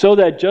 so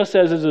that just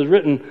as it is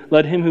written,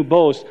 let him who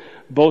boasts,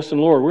 boast in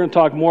the Lord. We're going to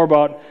talk more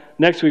about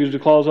next week as we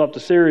close off the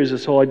series,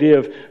 this whole idea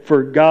of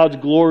for God's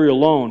glory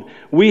alone.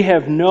 We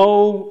have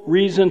no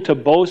reason to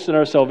boast in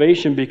our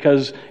salvation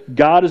because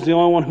God is the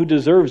only one who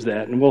deserves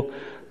that, and we'll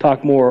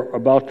talk more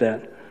about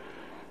that.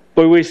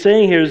 But what we're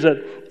saying here is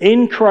that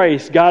in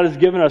Christ, God has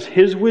given us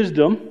His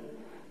wisdom,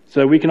 so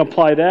that we can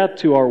apply that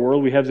to our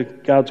world. We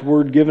have God's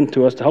Word given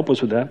to us to help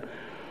us with that.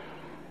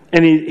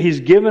 And He's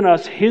given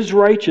us His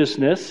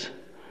righteousness,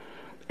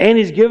 and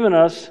He's given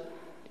us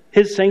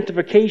His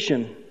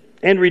sanctification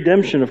and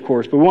redemption, of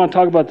course. But we want to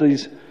talk about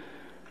these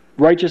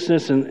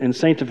righteousness and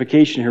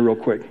sanctification here real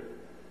quick.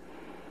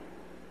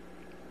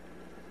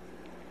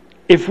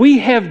 If we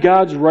have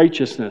God's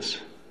righteousness,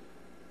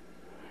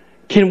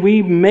 can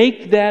we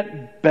make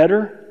that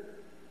better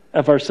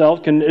of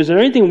ourselves? Is there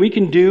anything we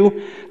can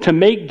do to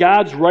make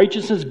God's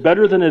righteousness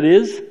better than it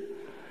is?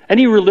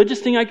 Any religious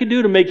thing I could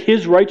do to make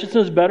His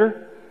righteousness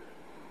better?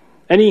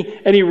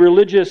 Any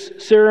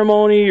religious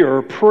ceremony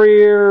or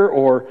prayer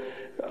or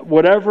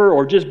whatever,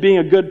 or just being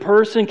a good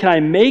person? Can I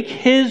make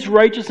His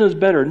righteousness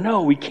better?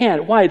 No, we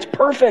can't. Why? It's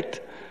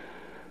perfect.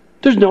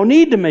 There's no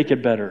need to make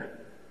it better.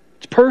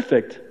 It's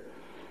perfect.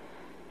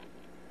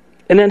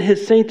 And then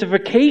his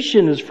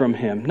sanctification is from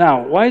him.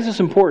 Now, why is this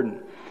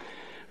important?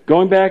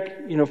 Going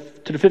back,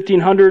 to the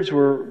 1500s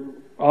where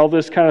all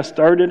this kind of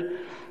started,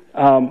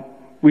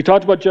 we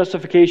talked about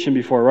justification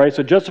before, right?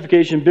 So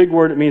justification, big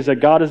word, it means that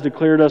God has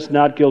declared us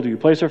not guilty. We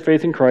place our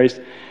faith in Christ.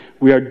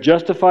 We are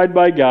justified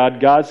by God.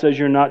 God says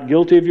you're not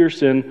guilty of your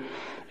sin,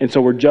 and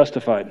so we're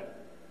justified.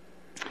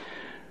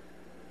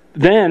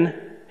 Then,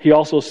 he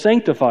also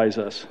sanctifies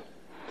us.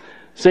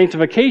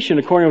 Sanctification,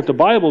 according to what the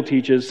Bible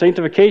teaches,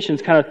 sanctification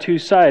is kind of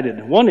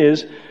two-sided. One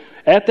is,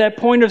 at that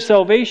point of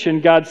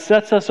salvation, God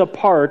sets us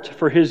apart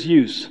for his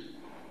use.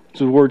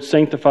 So the word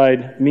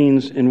sanctified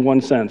means in one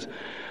sense.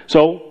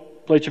 So,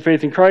 place your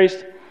faith in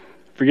Christ,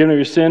 forgiven of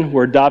your sin,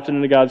 we're adopted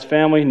into God's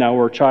family, now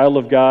we're a child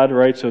of God,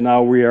 right? So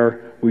now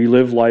we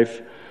live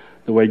life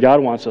the way God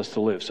wants us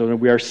to live. So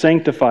we are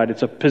sanctified.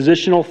 It's a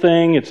positional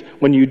thing. It's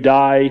when you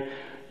die,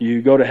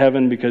 you go to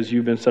heaven because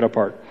you've been set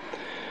apart.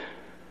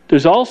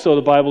 There's also,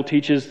 the Bible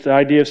teaches, the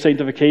idea of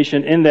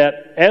sanctification in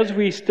that as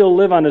we still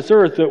live on this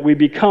earth, that we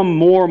become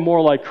more and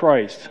more like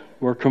Christ.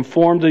 We're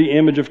conformed to the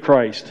image of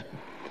Christ.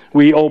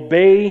 We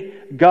obey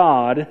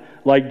God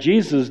like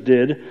Jesus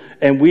did,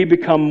 and we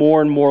become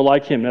more and more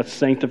like him. That's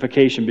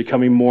sanctification,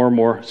 becoming more and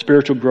more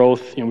spiritual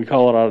growth. We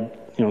call it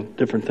out,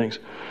 different things.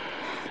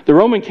 The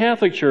Roman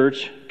Catholic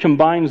Church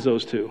combines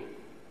those two.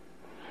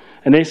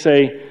 And they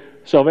say,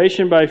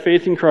 salvation by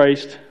faith in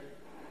Christ,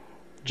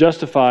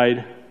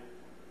 justified,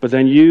 but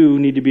then you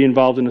need to be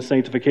involved in the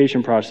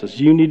sanctification process.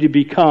 You need to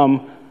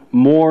become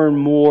more and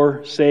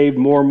more saved,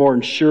 more and more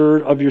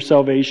assured of your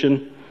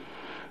salvation,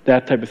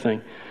 that type of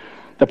thing.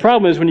 The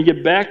problem is when you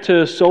get back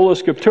to sola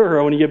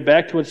scriptura, when you get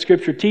back to what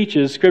Scripture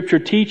teaches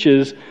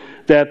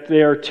that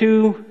there are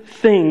two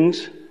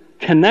things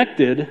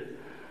connected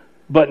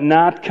but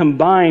not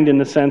combined in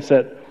the sense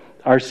that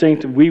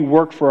we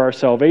work for our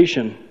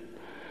salvation.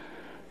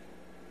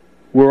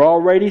 We're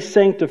already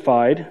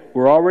sanctified.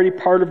 We're already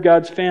part of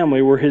God's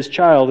family. We're his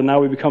child, and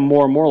now we become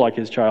more and more like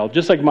his child.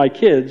 Just like my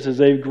kids, as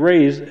they've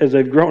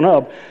grown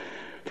up,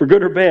 for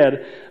good or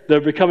bad,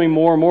 they're becoming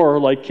more and more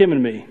like Kim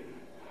and me.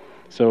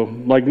 So,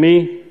 like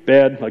me,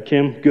 bad. Like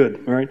Kim,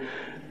 good. All right?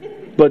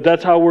 But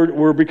that's how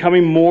we're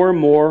becoming more and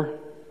more.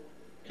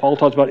 Paul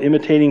talks about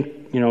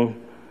imitating,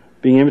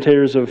 being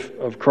imitators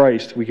of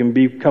Christ. We can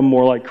become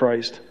more like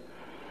Christ.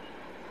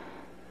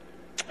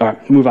 All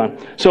right, move on.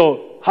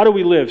 So, how do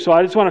we live? So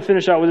I just want to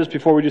finish out with this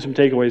before we do some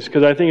takeaways,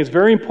 because I think it's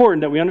very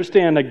important that we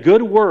understand that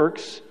good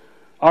works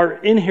are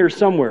in here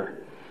somewhere.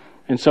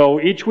 And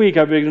so each week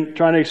I've been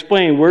trying to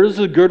explain, where does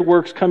the good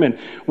works come in?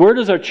 Where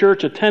does our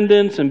church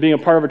attendance and being a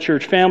part of a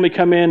church family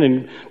come in,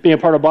 and being a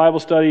part of Bible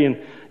study and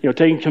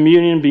taking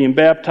communion, being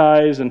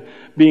baptized and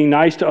being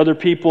nice to other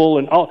people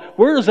and all?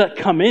 Where does that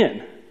come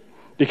in?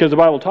 Because the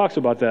Bible talks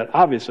about that,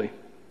 obviously.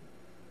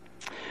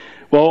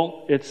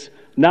 Well, it's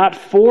not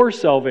for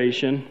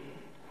salvation,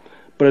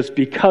 but it's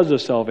because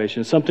of salvation.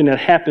 It's something that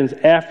happens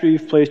after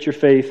you've placed your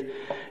faith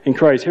in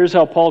Christ. Here's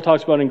how Paul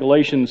talks about it in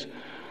Galatians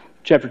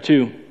chapter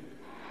 2.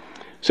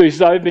 So he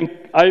says,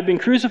 I've been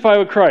crucified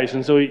with Christ.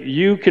 And so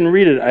you can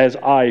read it as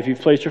if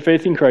you've placed your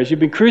faith in Christ. You've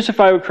been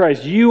crucified with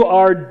Christ. You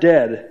are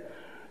dead.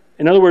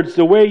 In other words,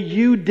 the way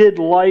you did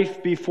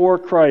life before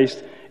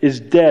Christ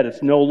is dead.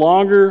 It's no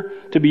longer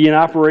to be in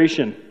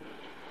operation.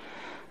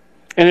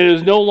 And it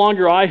is no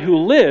longer I who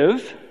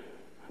live,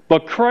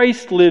 but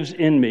Christ lives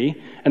in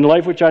me. And the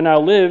life which I now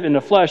live in the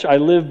flesh, I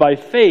live by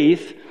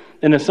faith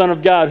in the Son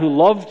of God who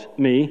loved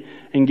me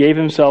and gave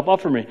himself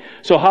up for me.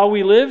 So how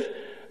we live?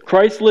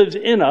 Christ lives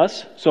in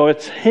us, so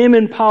it's him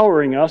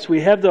empowering us.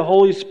 We have the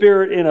Holy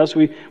Spirit in us.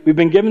 We've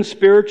been given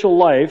spiritual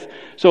life,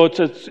 so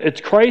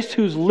it's Christ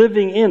who's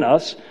living in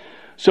us.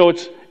 So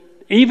it's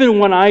even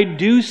when I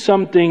do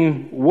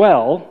something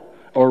well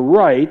or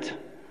right,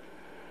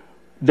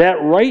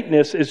 that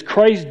rightness is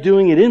Christ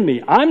doing it in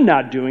me. I'm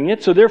not doing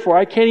it, so therefore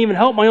I can't even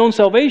help my own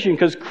salvation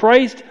because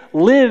Christ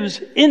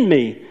lives in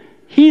me.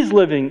 He's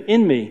living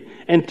in me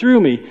and through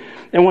me.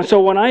 And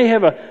so when I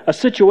have a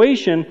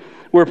situation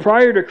where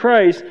prior to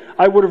Christ,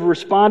 I would have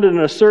responded in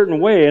a certain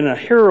way, in a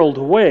herald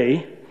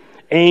way,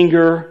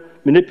 anger,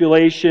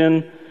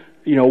 manipulation,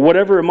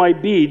 whatever it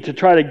might be, to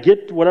try to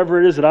get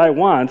whatever it is that I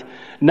want.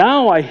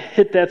 Now I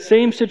hit that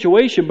same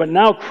situation, but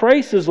now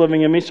Christ is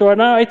living in me, so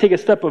now I take a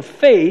step of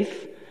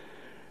faith,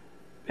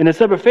 and the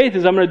step of faith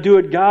is I'm going to do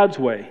it God's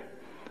way.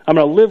 I'm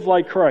going to live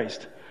like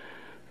Christ.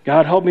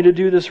 God, help me to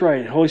do this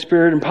right. Holy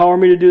Spirit, empower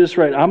me to do this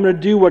right. I'm going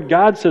to do what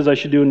God says I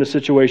should do in this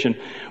situation,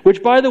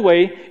 which, by the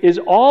way, is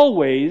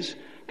always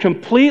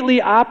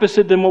completely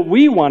opposite than what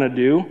we want to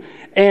do.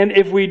 And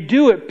if we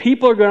do it,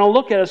 people are going to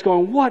look at us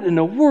going, what in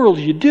the world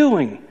are you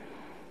doing?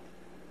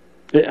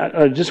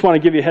 I just want to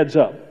give you a heads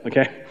up,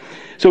 okay?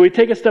 So we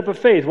take a step of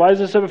faith. Why is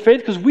it a step of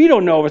faith? Because we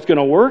don't know if it's going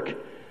to work.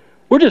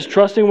 We're just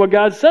trusting what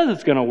God says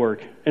it's going to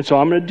work. And so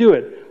I'm going to do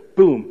it.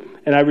 Boom.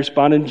 And I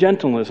respond in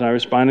gentleness, and I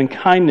respond in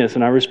kindness,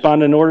 and I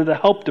respond in order to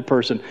help the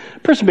person. The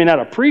person may not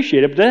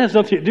appreciate it, but that has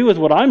nothing to do with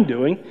what I'm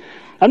doing.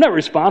 I'm not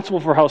responsible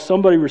for how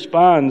somebody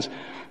responds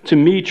to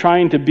me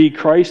trying to be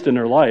Christ in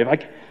their life.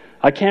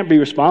 I can't be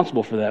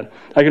responsible for that.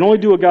 I can only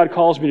do what God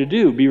calls me to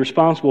do, be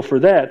responsible for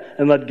that,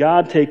 and let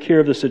God take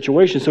care of the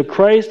situation. So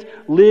Christ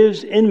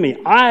lives in me.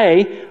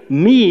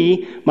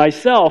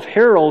 Myself,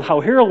 Harold,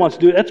 how Harold wants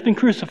to do it, that's been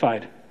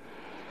crucified.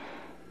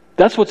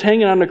 That's what's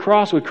hanging on the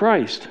cross with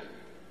Christ.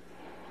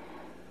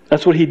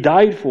 That's what he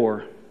died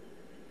for.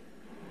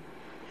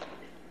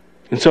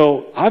 And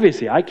so,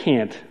 obviously, I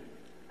can't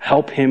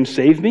help him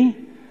save me,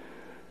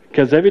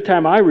 because every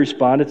time I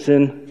respond, it's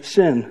in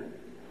sin.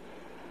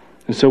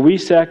 And so I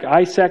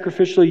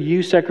sacrificially, you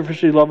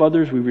sacrificially love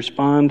others. We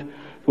respond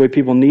the way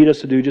people need us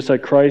to do, just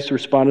like Christ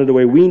responded the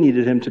way we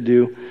needed him to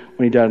do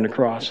when he died on the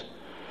cross.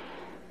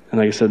 And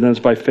like I said, then it's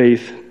by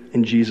faith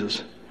in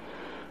Jesus.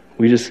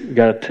 We just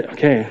got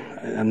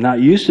to, I'm not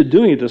used to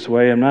doing it this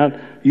way. I'm not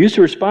used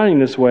to responding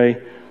this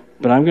way,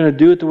 but I'm going to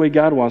do it the way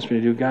God wants me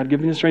to do. God, give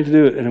me the strength to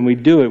do it. And then we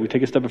do it. We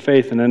take a step of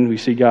faith, and then we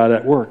see God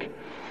at work,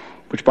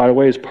 which, by the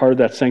way, is part of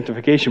that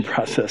sanctification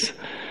process.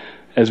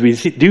 As we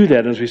do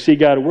that, as we see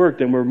God at work,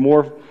 then we're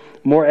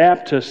more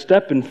apt to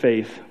step in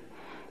faith.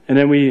 And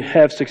then we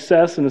have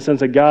success in the sense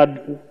that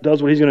God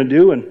does what he's going to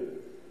do. And,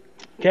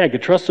 I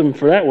could trust him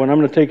for that one. I'm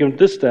going to take him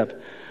this step.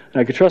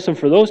 And I could trust him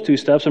for those 2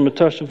 steps. I'm going to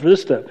trust him for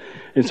this step.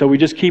 And so we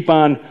just keep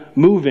on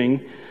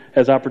moving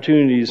as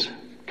opportunities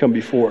come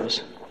before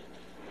us.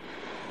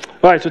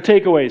 All right, so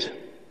takeaways.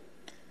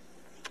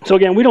 So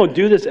again, we don't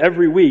do this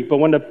every week, but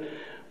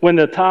when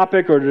the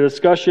topic or the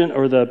discussion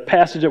or the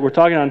passage that we're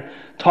talking on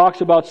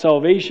talks about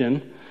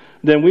salvation,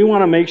 then we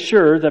want to make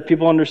sure that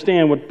people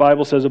understand what the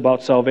Bible says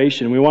about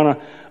salvation. We want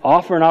to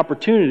offer an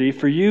opportunity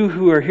for you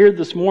who are here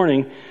this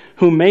morning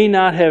who may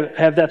not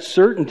have that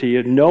certainty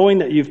of knowing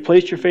that you've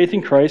placed your faith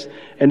in Christ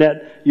and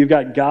that you've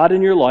got God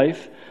in your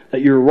life,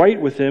 that you're right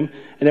with him,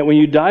 and that when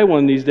you die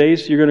one of these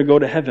days, you're going to go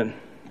to heaven.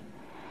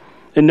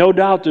 And no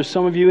doubt there's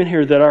some of you in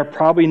here that are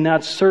probably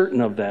not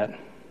certain of that.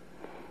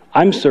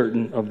 I'm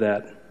certain of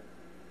that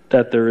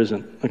there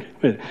isn't.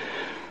 Okay.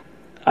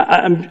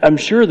 I'm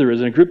sure there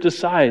isn't. A group this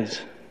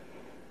size.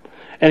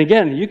 And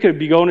again, you could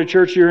be going to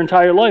church your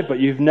entire life, but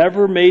you've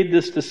never made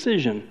this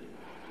decision.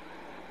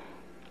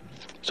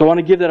 So I want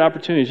to give that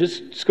opportunity.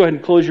 Just go ahead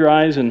and close your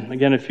eyes. And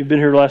again, if you've been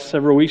here the last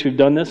several weeks, we've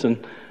done this,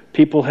 and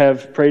people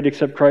have prayed to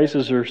accept Christ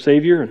as their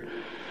Savior.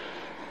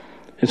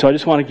 And so I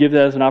just want to give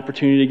that as an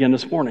opportunity again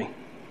this morning.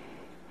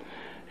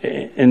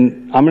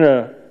 And I'm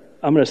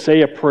going to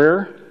say a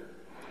prayer.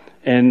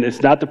 And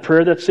it's not the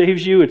prayer that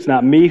saves you. It's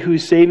not me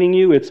who's saving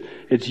you.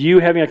 It's you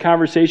having a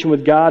conversation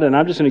with God. And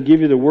I'm just going to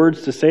give you the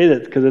words to say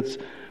that because it's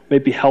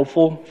maybe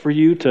helpful for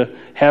you to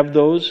have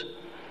those.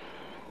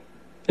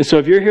 And so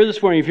if you're here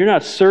this morning, if you're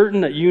not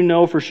certain that you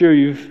know for sure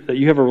that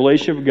you have a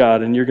relationship with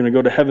God and you're going to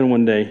go to heaven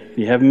one day,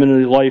 you have him in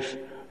your life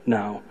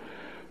now,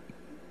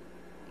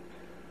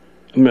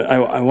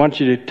 I want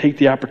you to take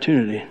the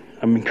opportunity.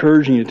 I'm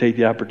encouraging you to take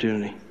the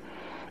opportunity.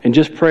 And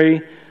just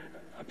pray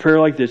a prayer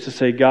like this to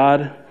say,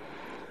 God,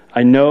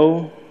 I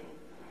know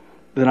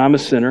that I'm a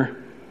sinner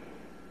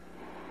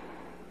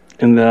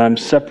and that I'm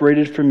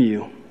separated from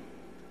you.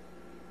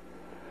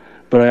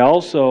 But I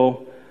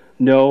also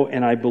know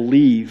and I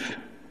believe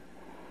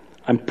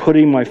I'm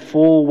putting my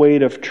full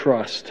weight of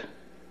trust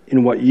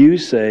in what you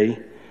say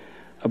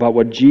about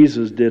what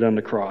Jesus did on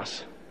the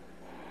cross.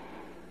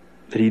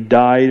 That he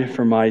died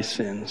for my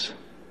sins.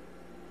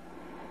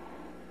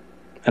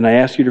 And I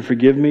ask you to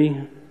forgive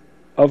me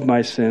of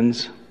my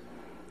sins.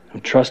 I'm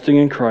trusting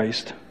in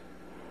Christ.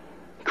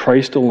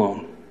 Christ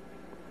alone.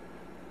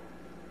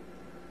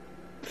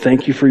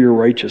 Thank you for your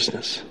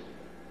righteousness.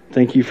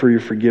 Thank you for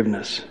your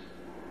forgiveness.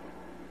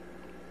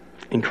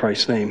 In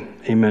Christ's name,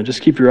 amen.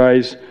 Just keep your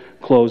eyes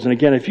closed. And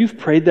again, if you've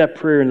prayed that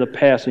prayer in the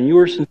past and you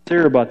were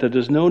sincere about that,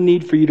 there's no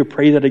need for you to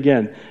pray that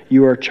again.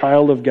 You are a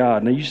child of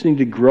God. Now you just need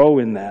to grow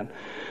in that.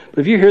 But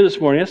if you're here this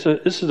morning,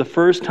 this is the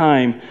first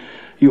time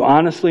you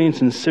honestly and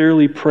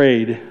sincerely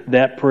prayed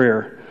that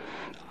prayer.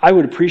 I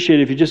would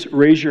appreciate it if you just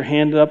raise your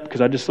hand up,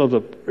 because I just love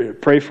to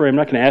pray for you. I'm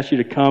not going to ask you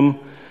to come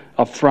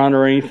up front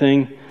or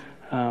anything,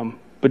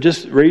 but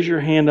just raise your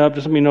hand up.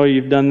 Just let me know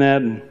you've done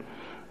that. And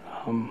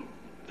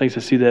thanks. I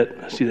see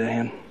that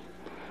hand.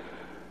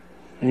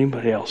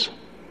 Anybody else?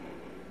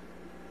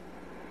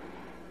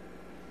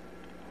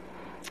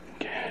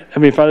 Okay.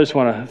 Heavenly Father, I just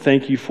want to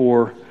thank you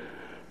for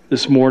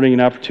this morning,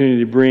 an opportunity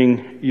to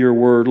bring your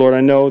word. Lord,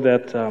 I know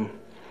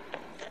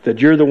that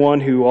you're the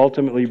one who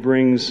ultimately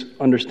brings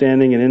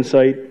understanding and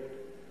insight.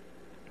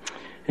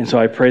 And so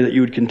I pray that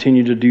you would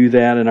continue to do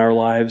that in our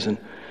lives, and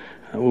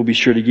we'll be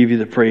sure to give you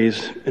the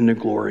praise and the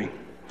glory. In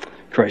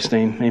Christ's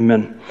name,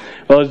 amen.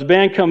 Well, as the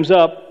band comes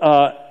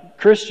up,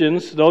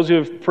 Christians, those who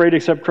have prayed to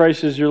accept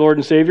Christ as your Lord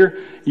and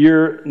Savior,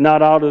 you're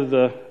not out of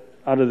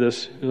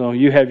this.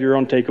 You have your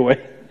own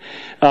takeaway.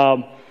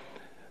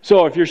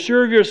 So if you're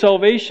sure of your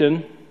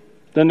salvation,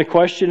 then the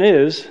question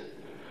is,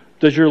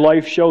 does your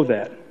life show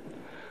that?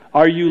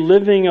 Are you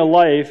living a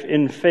life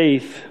in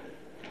faith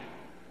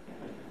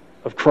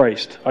of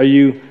Christ? Are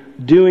you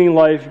doing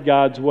life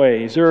God's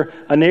way? Is there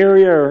an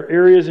area or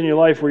areas in your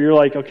life where you're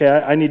like, okay,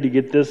 I need to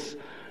get this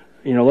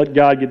let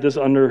God get this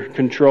under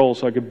control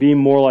so I could be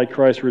more like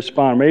Christ,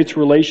 respond. Maybe it's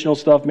relational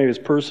stuff, maybe it's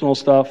personal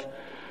stuff,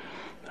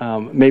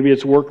 maybe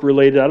it's work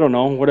related, I don't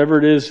know, whatever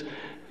it is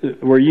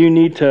where you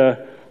need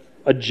to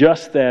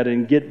adjust that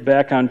and get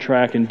back on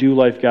track and do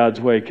life God's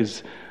way.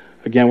 Because,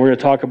 again, we're going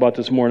to talk about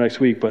this more next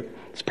week, but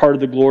it's part of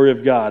the glory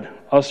of God,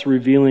 us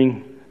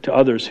revealing to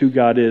others who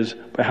God is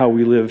by how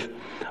we live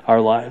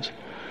our lives.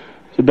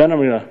 So, Ben, I'm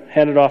going to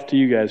hand it off to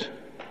you guys.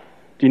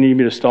 Do you need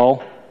me to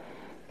stall?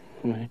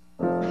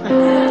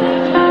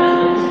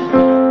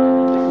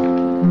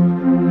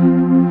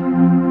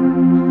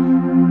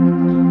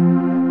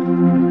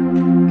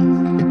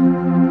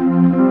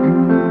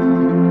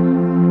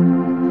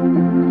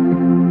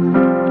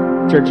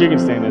 Church, you can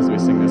stand as we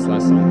sing this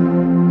last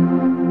song.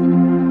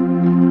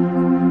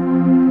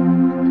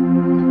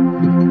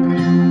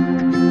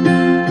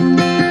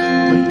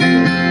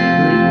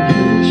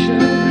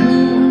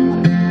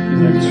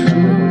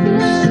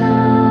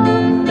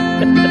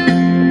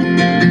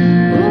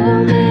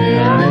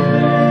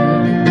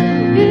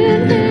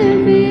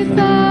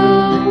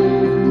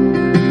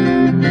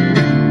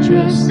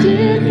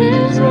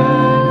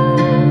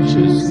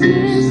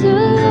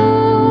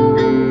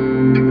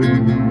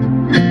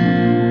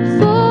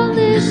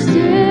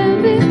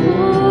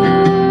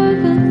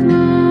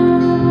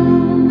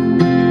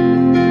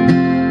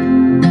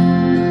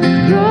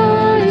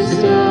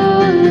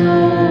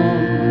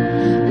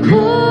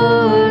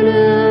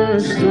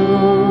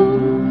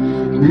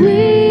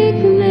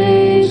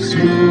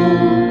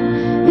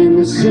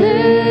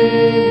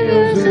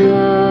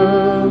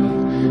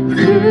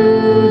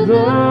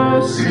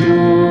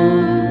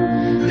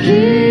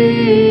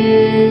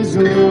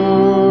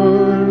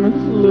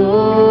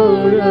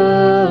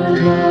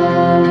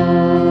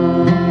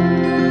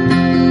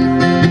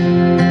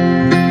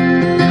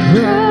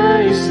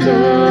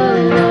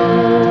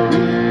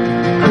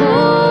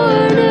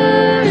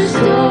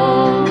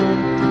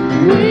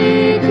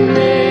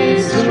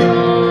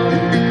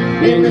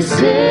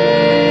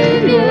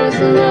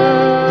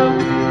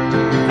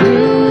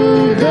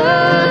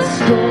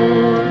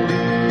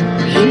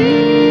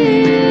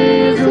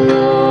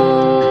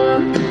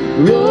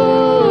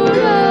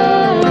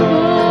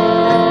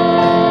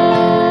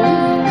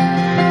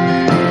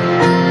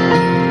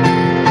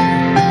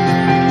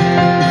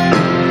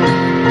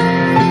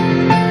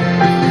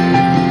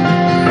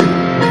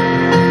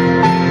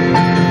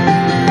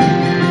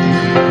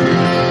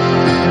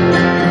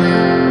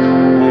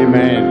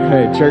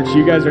 Church,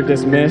 you guys are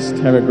dismissed.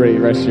 Have a great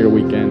rest of your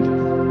weekend.